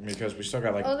quick? Because we still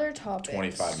got, like, Other topics.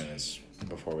 25 minutes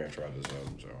before we have to wrap this up,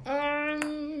 so.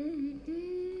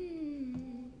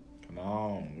 Come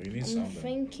on, we need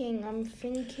something. I'm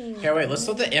thinking. Okay, wait, let's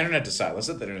let the internet decide.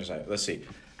 Let's see.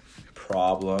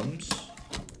 Problems.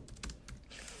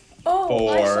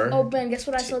 Ben, guess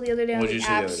what I saw the other day on the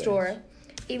App Store?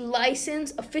 A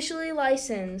officially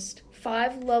licensed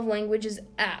 5 love languages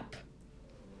app.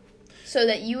 So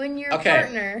that you and your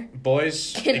partner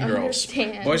boys can and girls.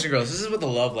 Understand. Boys and girls, this is what the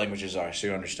love languages are, so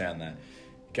you understand that.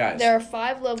 Guys. There are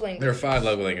 5 love languages. There are 5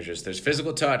 love languages. There's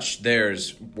physical touch,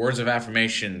 there's words of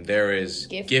affirmation, there is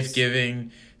gift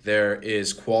giving, there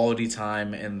is quality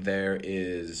time, and there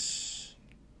is...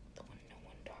 The one no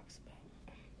one talks about.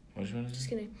 Which one is it? Just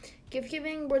kidding. Gift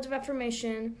giving, words of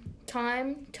affirmation,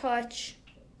 time, touch.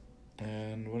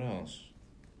 And what else?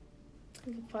 I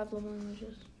think 5 love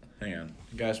languages. Hang on.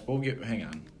 Guys, hang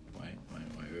on. Wait.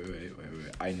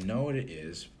 I know what it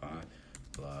is. 5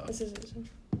 love languages.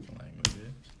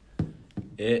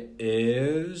 It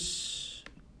is...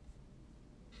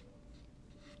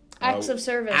 Acts of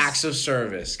service. Acts of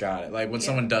service, got it. Like when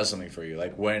someone does something for you.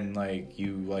 Like when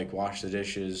you wash the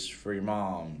dishes for your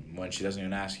mom when she doesn't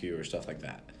even ask you or stuff like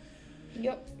that.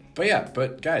 Yep.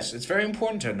 But guys, it's very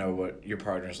important to know what your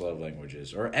partner's love language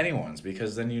is, or anyone's,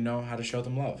 because then you know how to show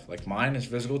them love. Like mine is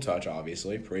physical touch,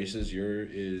 obviously. Paris's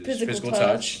is physical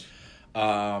touch.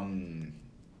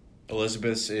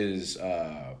 Elizabeth's is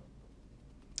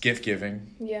gift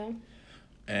giving. Yeah.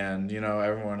 And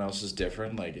everyone else is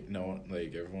different.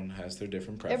 Everyone has their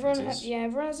different preferences.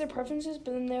 Everyone has their preferences,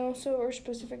 but then they also are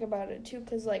specific about it too.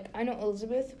 Because I know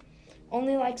Elizabeth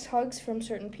only likes hugs from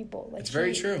certain people. It's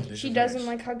very true. She doesn't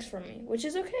like hugs from me, which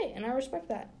is okay, and I respect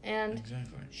that. And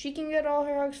exactly. She can get all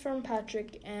her hugs from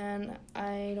Patrick, and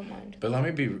I don't mind. But let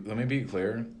me be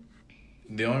clear.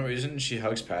 The only reason she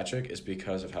hugs Patrick is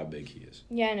because of how big he is.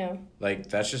 Yeah, I know.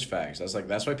 That's just facts.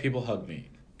 That's why people hug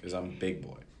me, because I'm a big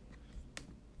boy.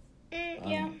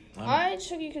 I just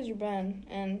hug you because you're Ben,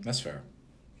 and that's fair.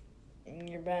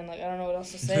 You're Ben. I don't know what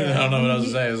else to say. I don't know what else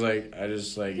to say.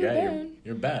 It's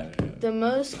you're Ben. Yeah. The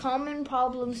most common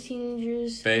problems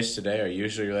teenagers face today are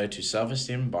usually related to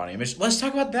self-esteem and body image. Let's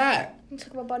talk about that. Let's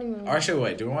talk about body image. Actually,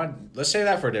 wait. Let's say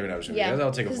that for a different episode. Yeah,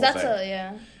 that'll take a full that's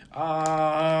thing.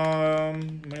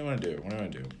 What do you want to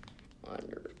do?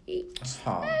 Under 8.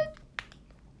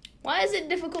 Why is it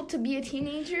difficult to be a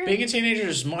teenager? Being a teenager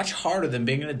is much harder than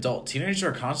being an adult. Teenagers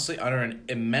are constantly under an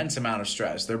immense amount of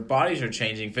stress. Their bodies are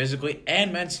changing physically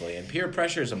and mentally, and peer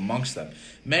pressure is amongst them.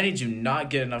 Many do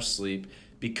not get enough sleep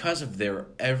because of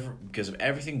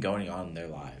everything going on in their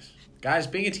lives. Guys,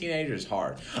 being a teenager is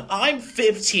hard. I'm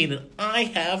 15 and I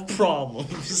have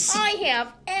problems. I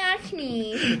have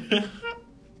acne.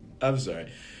 I'm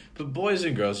sorry. But boys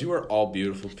and girls, you are all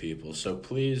beautiful people, so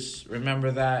please remember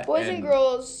that. Boys and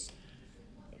girls.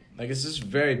 This is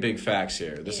very big facts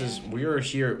here. We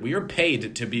are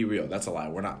paid to be real. That's a lie.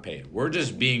 We're not paid. We're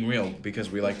just being real because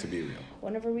we like to be real.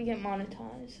 Whenever we get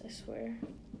monetized, I swear.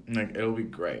 It'll be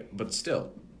great. But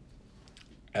still,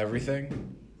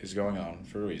 everything is going on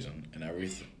for a reason, and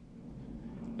everything.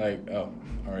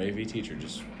 Our AV teacher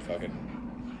just fucking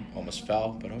almost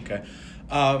fell, but okay.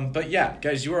 But yeah,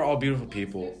 guys, you are all beautiful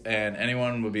people, and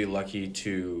anyone would be lucky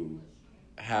to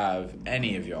have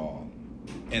any of y'all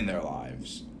in their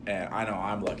lives. And I know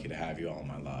I'm lucky to have you all in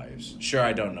my lives. Sure,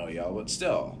 I don't know y'all, but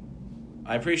still,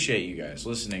 I appreciate you guys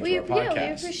listening to our podcast. Yeah,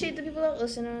 we appreciate the people that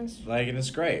listen to us. And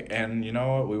it's great. And you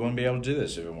know what? We wouldn't be able to do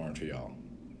this if it weren't for y'all.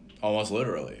 Almost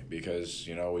literally. Because,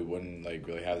 we wouldn't,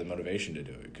 really have the motivation to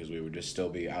do it. Because we would just still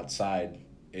be outside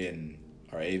in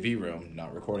our AV room,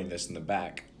 not recording this in the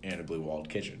back, in a blue-walled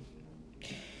kitchen.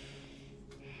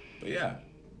 But yeah.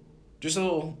 Just a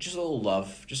little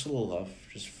love. Just love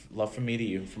from me to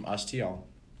you, from us to y'all.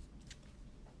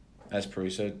 As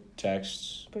Parisa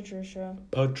texts... Patricia.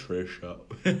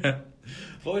 I've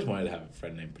always wanted to have a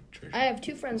friend named Patricia. I have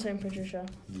 2 friends named Patricia.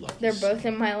 They're both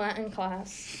in my Latin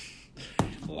class.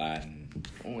 Latin.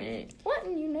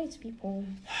 Latin unites people.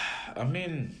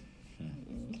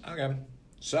 Okay.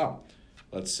 So,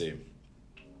 let's see.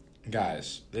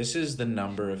 Guys, these are the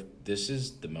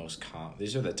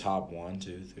top 1,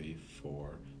 2, 3,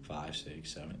 4, 5,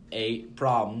 6, 7, 8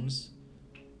 problems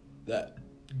that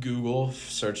Google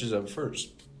searches up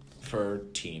first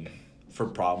for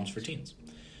problems for teens.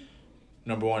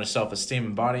 Number 1 is self-esteem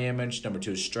and body image. Number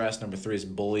 2 is stress. Number 3 is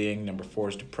bullying. Number 4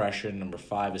 is depression. Number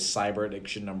 5 is cyber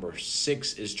addiction. Number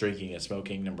 6 is drinking and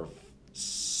smoking. Number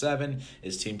 7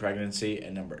 is teen pregnancy.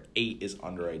 And number 8 is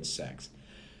underage sex.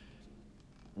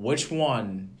 Which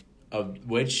one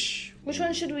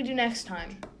should we do next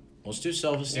time? Let's do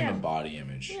self-esteem Yeah. and body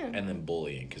image. Yeah. And then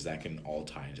bullying, because that can all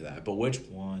tie into that. But which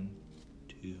 1,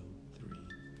 2,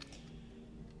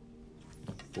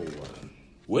 3, 4...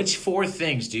 Which 4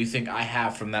 things do you think I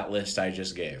have from that list I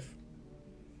just gave?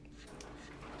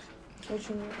 Which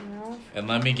one now? And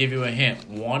let me give you a hint.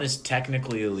 1 is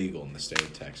technically illegal in the state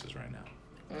of Texas right now.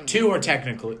 2 are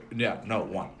technically... No,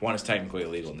 1. 1 is technically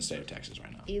illegal in the state of Texas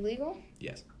right now. Illegal?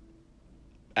 Yes.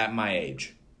 At my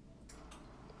age.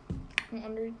 I'm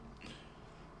under.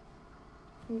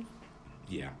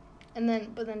 Yeah.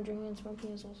 But then drinking and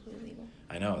smoking is also illegal.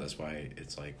 I know. That's why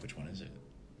it's like, which one is it?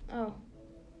 Oh.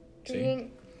 See?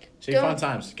 See, fun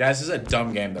times. Guys, this is a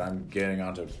dumb game that I'm getting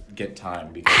on to get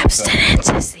time. Because Abstinence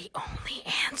is the only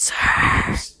answer.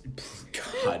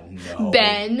 God, no.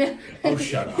 Ben. Oh,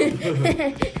 shut up.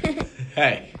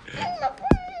 Hey.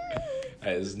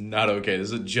 Hey, this is not okay.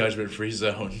 This is a judgment-free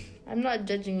zone. I'm not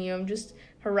judging you. I'm just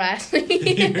harassing you.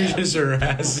 You're just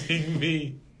harassing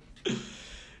me.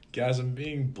 Guys, I'm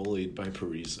being bullied by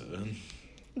Parisa.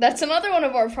 That's another one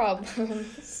of our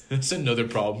problems. That's another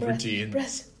problem for teens.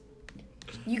 Breath.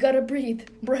 You gotta breathe.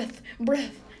 Breath.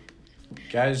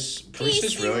 Guys,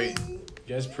 Parisa's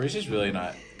really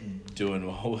not doing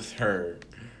well with her.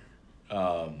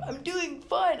 I'm doing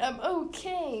fine. I'm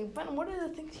okay. But what are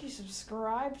the things you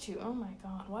subscribe to? Oh my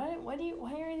god. Why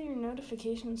are your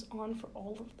notifications on for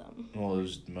all of them? Well, it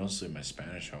was mostly my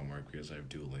Spanish homework because I have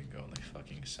Duolingo and they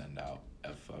fucking send out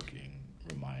a fucking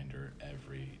reminder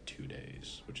every 2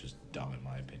 days, which is dumb in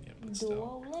my opinion, but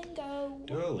still.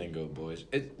 Duolingo, boys.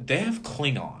 They have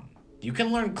Klingon. You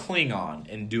can learn Klingon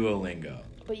in Duolingo.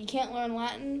 But you can't learn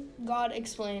Latin? God,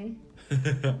 explain.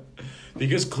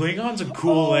 Because Klingon's a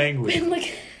cool language. Ben, look.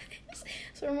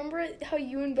 So remember how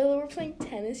you and Bella were playing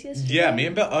tennis yesterday? Yeah, me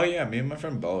and my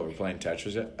friend Bella were playing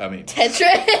Tetris.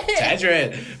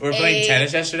 Tetris. We're playing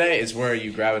tennis yesterday. It's where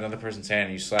you grab another person's hand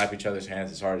and you slap each other's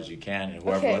hands as hard as you can, and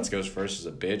whoever Okay. goes first is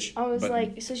a bitch. I was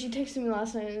so she texted me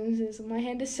last night and says, my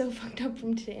hand is so fucked up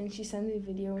from today, and she sent me a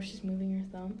video where she's moving her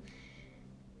thumb.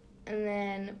 And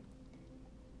then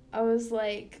I was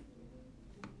like,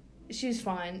 she was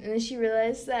fine. And then she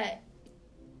realized that,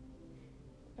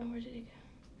 where did it go?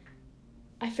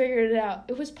 I figured it out.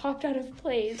 It was popped out of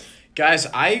place. Guys,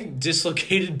 I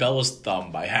dislocated Bella's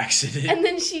thumb by accident. And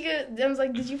then I was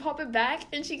like, did you pop it back?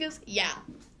 And she goes, yeah.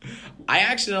 I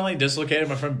accidentally dislocated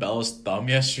my friend Bella's thumb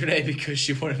yesterday because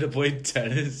she wanted to play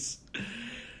tennis.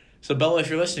 So Bella, if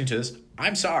you're listening to this,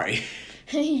 I'm sorry.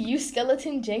 You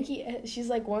skeleton janky. She's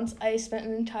like, once I spent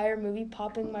an entire movie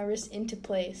popping my wrist into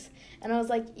place. And I was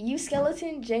like, you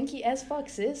skeleton janky as fuck,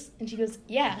 sis? And she goes,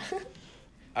 yeah.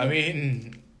 I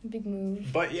mean... Big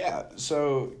move. But yeah,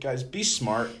 so guys, be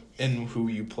smart in who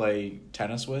you play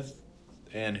tennis with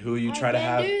and who you try to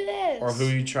have or who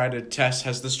you try to test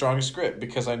has the strongest grip,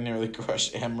 because I nearly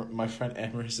crushed my friend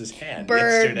Amaris's hand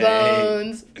yesterday.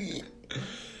 Bones.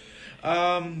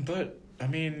 But I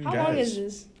mean, How guys, long is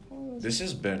this? This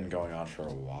has been going on for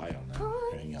a while now.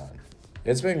 Hang on.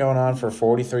 It's been going on for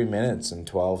 43 minutes and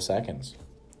 12 seconds.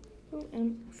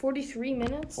 43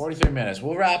 minutes? 43 minutes.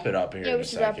 We'll wrap it up here Yeah, in we a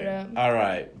should second. wrap it up. All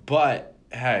right. But,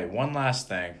 hey, one last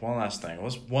thing. One last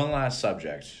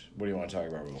subject. What do you want to talk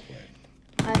about real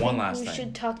quick? One last thing. We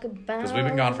should talk about... Because we've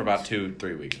been gone for about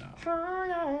 2-3 weeks now.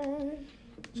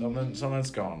 Something's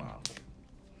going on.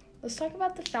 Let's talk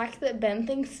about the fact that Ben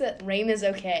thinks that rain is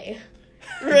okay.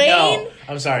 Rain? No,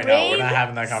 I'm sorry. No, we're not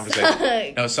having that conversation.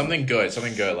 Sucks. No, something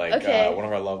good. Like Okay. one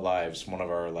of our love lives, one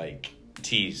of our,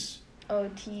 teas. Oh,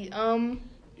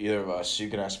 Either of us. You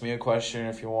can ask me a question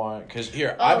if you want. Because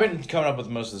here, I've been coming up with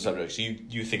most of the subjects.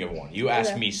 You think of one. You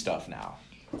ask me stuff now.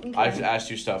 Okay. I've asked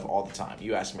you stuff all the time.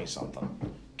 You ask me something.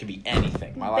 It could be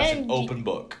anything. My life's an open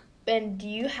book. Ben, do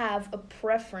you have a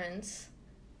preference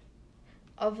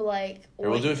of Here,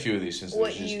 we'll do a few of these since they're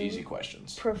just easy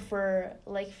questions. Prefer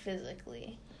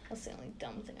physically? That's the only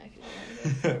dumb thing I could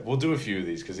remember. We'll do a few of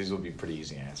these because these will be pretty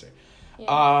easy to answer.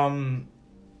 Yeah.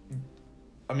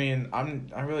 I mean, I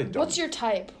really don't. What's your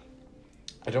type?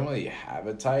 I don't really have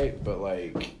a type, but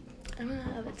I don't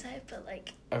have a type, but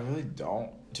I really don't,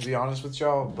 to be honest with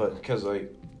y'all. But because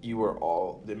you were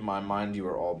all, in my mind, you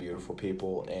were all beautiful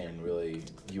people, and really,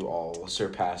 you all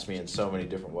surpassed me in so many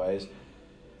different ways.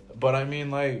 But I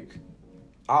mean, I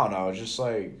don't know, just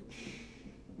something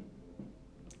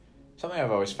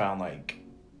I've always found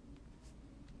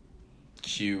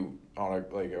cute on a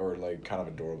or kind of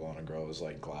adorable on a girl is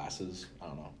like glasses. I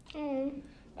don't know.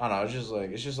 I don't know.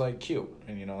 It's just like cute,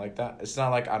 and like that. It's not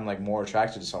like I'm like more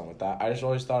attracted to someone with that. I just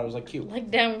always thought it was like cute. Like,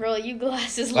 damn girl, you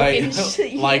glasses looking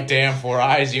shit. Like damn 4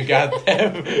 eyes, you got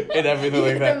them and everything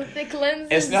like that. Them thick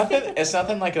lenses. It's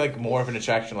nothing like more of an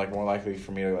attraction. Like more likely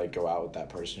for me to like go out with that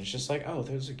person. It's just like, oh,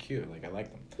 those are cute. Like I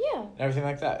like them. Yeah. And everything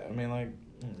like that. I mean, like.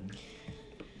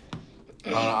 I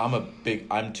don't know,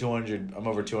 I'm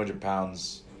over 200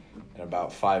 pounds and about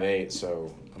 5'8",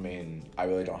 so, I mean, I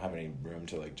really don't have any room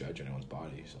to, like, judge anyone's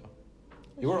body, so.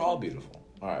 You are all beautiful.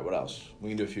 All right, what else? We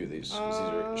can do a few of these, because these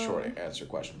are short answer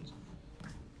questions.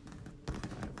 There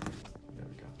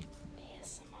we go.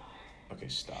 ASMR. Okay,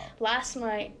 stop. Last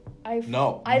night,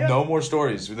 No more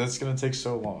stories. That's going to take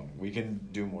so long. We can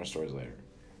do more stories later.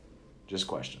 Just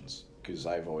questions, because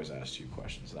I've always asked you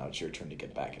questions. Now it's your turn to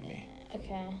get back at me.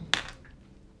 Okay.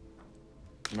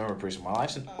 Remember, Priest, my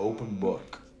life's an open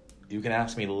book. You can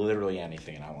ask me literally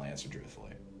anything, and I will answer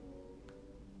truthfully.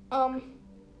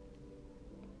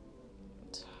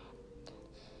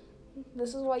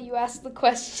 This is why you ask the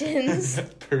questions.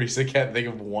 Priest, I can't think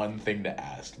of one thing to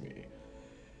ask me.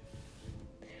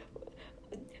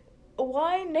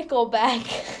 Why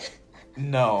Nickelback?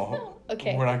 No.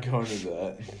 Okay. We're not going to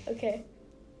that. Okay.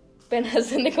 Ben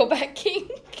has a Nickelback king.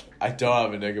 I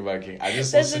don't have a Nickelback king. I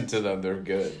just listen to them. They're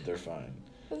good. They're fine.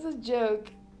 That's a joke.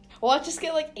 Well, I'll just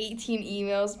get like 18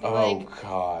 emails.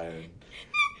 God.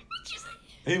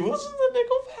 He wasn't the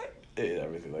Nickelback.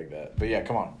 Everything like that. But yeah,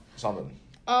 come on. Something.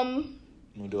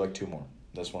 We'll do like 2 more.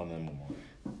 This one and then one more.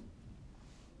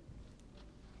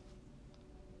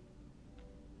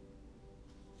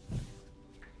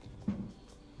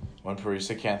 When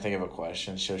Parisa can't think of a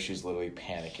question, so she's literally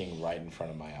panicking right in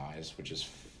front of my eyes, which is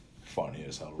funny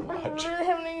as hell to watch. I'm really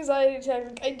having an anxiety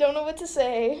attack. I don't know what to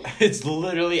say. It's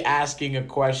literally asking a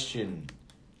question.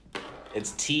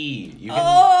 It's T. You can...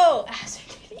 Oh! Ass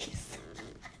or titties?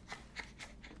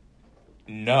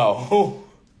 No.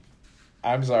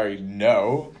 I'm sorry,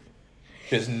 no.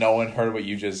 Because no one heard what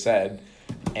you just said.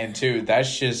 And 2,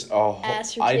 that's just...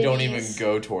 Ass or titties. I don't even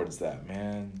go towards that,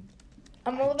 man.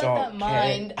 I'm all about that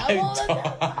mind. I'm all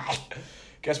about that mind.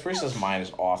 Guess Prista's mind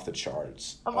is off the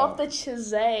charts. I'm off the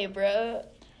chizay, bro.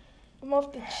 I'm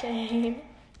off the chain.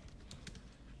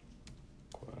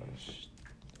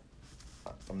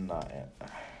 I'm not...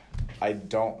 I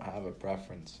don't have a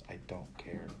preference. I don't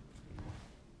care.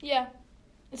 Yeah.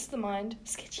 It's the mind.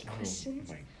 Sketchy questions.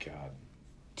 Oh my god.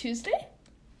 Tuesday?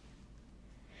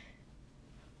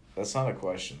 That's not a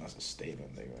question. That's a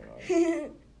statement.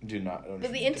 Like, do not...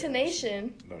 But the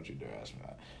intonation. Don't you dare ask me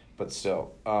that. But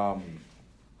still,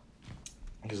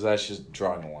 because that's just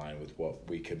drawing a line with what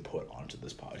we can put onto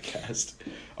this podcast.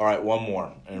 All right, one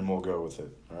more, and we'll go with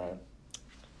it. All right.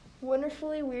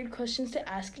 Wonderfully weird questions to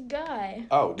ask a guy.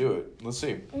 Oh, do it. Let's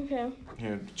see. Okay.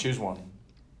 Here, choose one.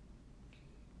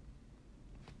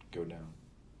 Go down.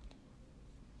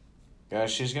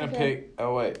 Guys, she's gonna pick.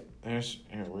 Oh wait, here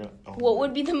we're gonna. Oh, what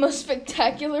would be the most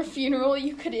spectacular funeral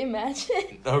you could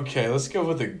imagine? Okay, let's go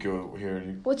with a go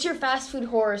here. What's your fast food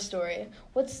horror story?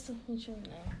 What's the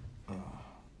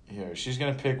Here, she's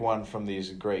gonna pick one from these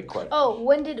great questions. Oh,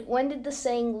 when did the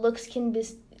saying looks can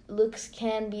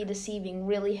be deceiving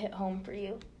really hit home for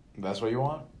you? That's what you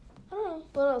want? I don't know.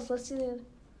 What else? Let's see the.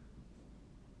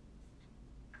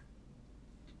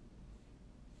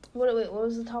 What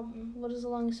was the top? What is the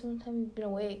longest time you've been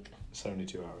awake?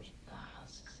 72 hours.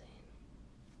 That's insane.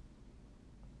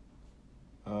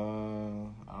 I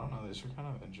don't know. These are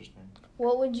kind of interesting.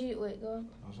 What would you wait? Go on.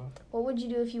 What's that? What would you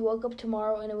do if you woke up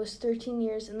tomorrow and it was 13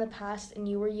 years in the past and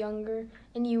you were younger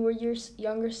and you were your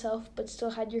younger self but still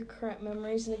had your current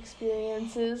memories and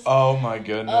experiences? Oh my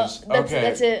goodness. Okay.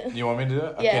 That's it. You want me to do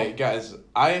it? Yeah. Okay, guys,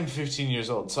 I am 15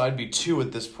 years old, so I'd be 2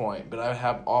 at this point, but I would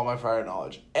have all my prior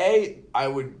knowledge. I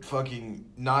would fucking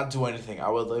not do anything. I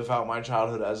would live out my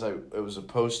childhood as it was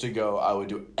supposed to go. I would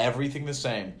do everything the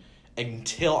same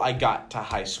until I got to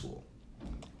high school.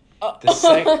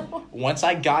 Once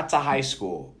I got to high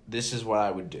school, this is what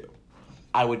I would do.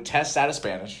 I would test out of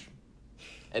Spanish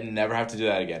and never have to do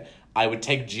that again. I would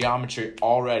take geometry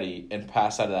already and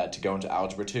pass out of that to go into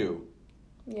algebra 2.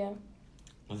 Yeah.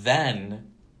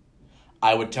 Then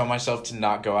I would tell myself to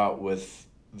not go out with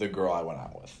the girl I went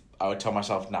out with. I would tell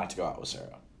myself not to go out with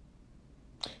Sarah.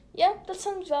 Yeah, that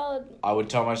sounds valid. I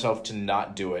would tell myself to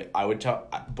not do it.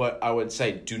 But I would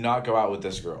say, do not go out with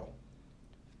this girl.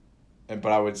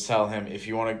 But I would tell him, if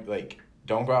you want to,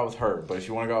 don't go out with her. But if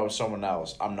you want to go out with someone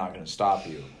else, I'm not going to stop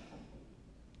you.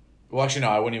 Well, actually, no,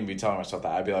 I wouldn't even be telling myself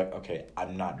that. I'd be like, okay,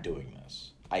 I'm not doing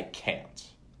this. I can't.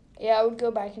 Yeah, I would go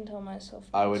back and tell myself.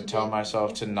 I would tell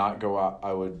myself to not go out.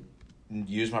 I would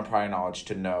use my prior knowledge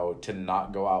to know to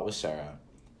not go out with Sarah.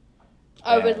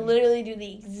 I would literally do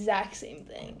the exact same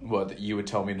thing. What, you would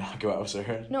tell me not to go out with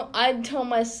Sarah? No, I'd tell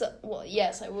myself... Well,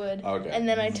 yes, I would. Okay. And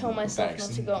then I'd tell myself Thanks.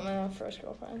 not to go out with my first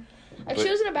girlfriend. She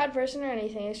wasn't a bad person or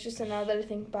anything. It's just that now that I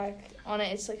think back on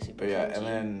it, it's like super But yeah, cringy. and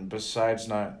then besides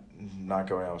not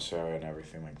going out with Sarah and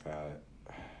everything like that...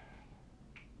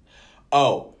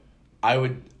 Oh, I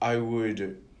would...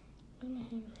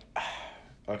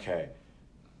 Okay.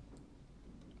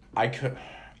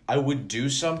 I would do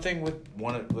something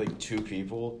with two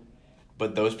people,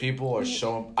 but those people are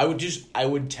so... I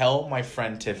would tell my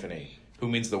friend Tiffany, who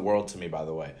means the world to me, by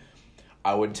the way.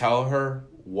 I would tell her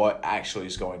what actually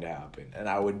is going to happen, and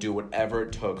I would do whatever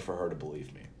it took for her to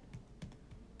believe me.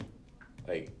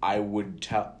 Like, I would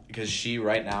tell... Because she,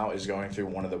 right now, is going through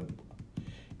one of the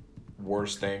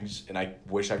worst things, and I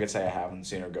wish I could say I haven't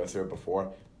seen her go through it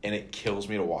before, and it kills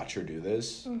me to watch her do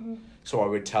this. Mm-hmm. So I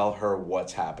would tell her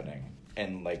what's happening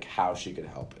and like how she could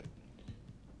help it.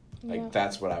 Like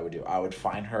that's what I would do. I would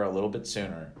find her a little bit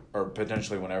sooner, or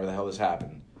potentially whenever the hell this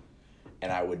happened,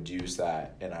 and I would use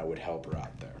that and I would help her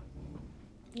out there.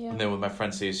 Yeah. And then with my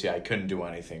friend Cece, I couldn't do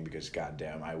anything because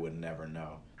goddamn, I would never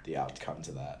know the outcome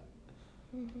to that.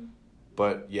 Mm-hmm.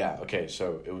 But yeah, okay,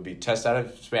 so it would be test out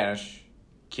of Spanish,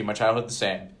 keep my childhood the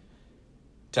same,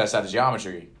 test out of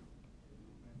geometry,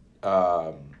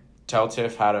 tell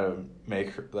Tiff how to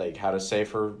make her, how to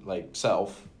save her,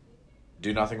 self,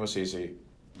 do nothing with Cece,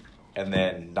 and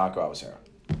then not go out with Sarah.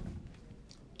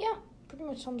 Yeah, pretty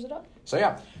much sums it up. So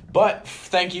yeah, but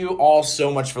thank you all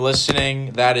so much for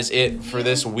listening. That is it for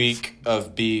this week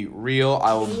of Be Real.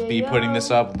 I will be putting this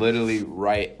up literally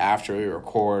right after we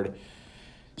record.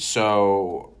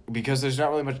 So, because there's not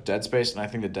really much dead space, and I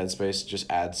think the dead space just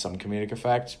adds some comedic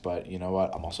effect, but you know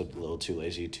what? I'm also a little too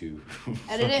lazy to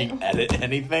edit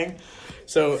anything.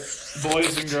 So,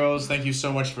 boys and girls, thank you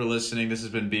so much for listening. This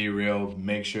has been Be Real.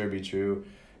 Make sure to be true,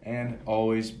 and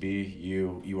always be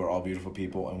you. You are all beautiful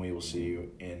people, and we will see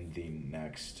you in the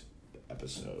next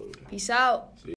episode. Peace out.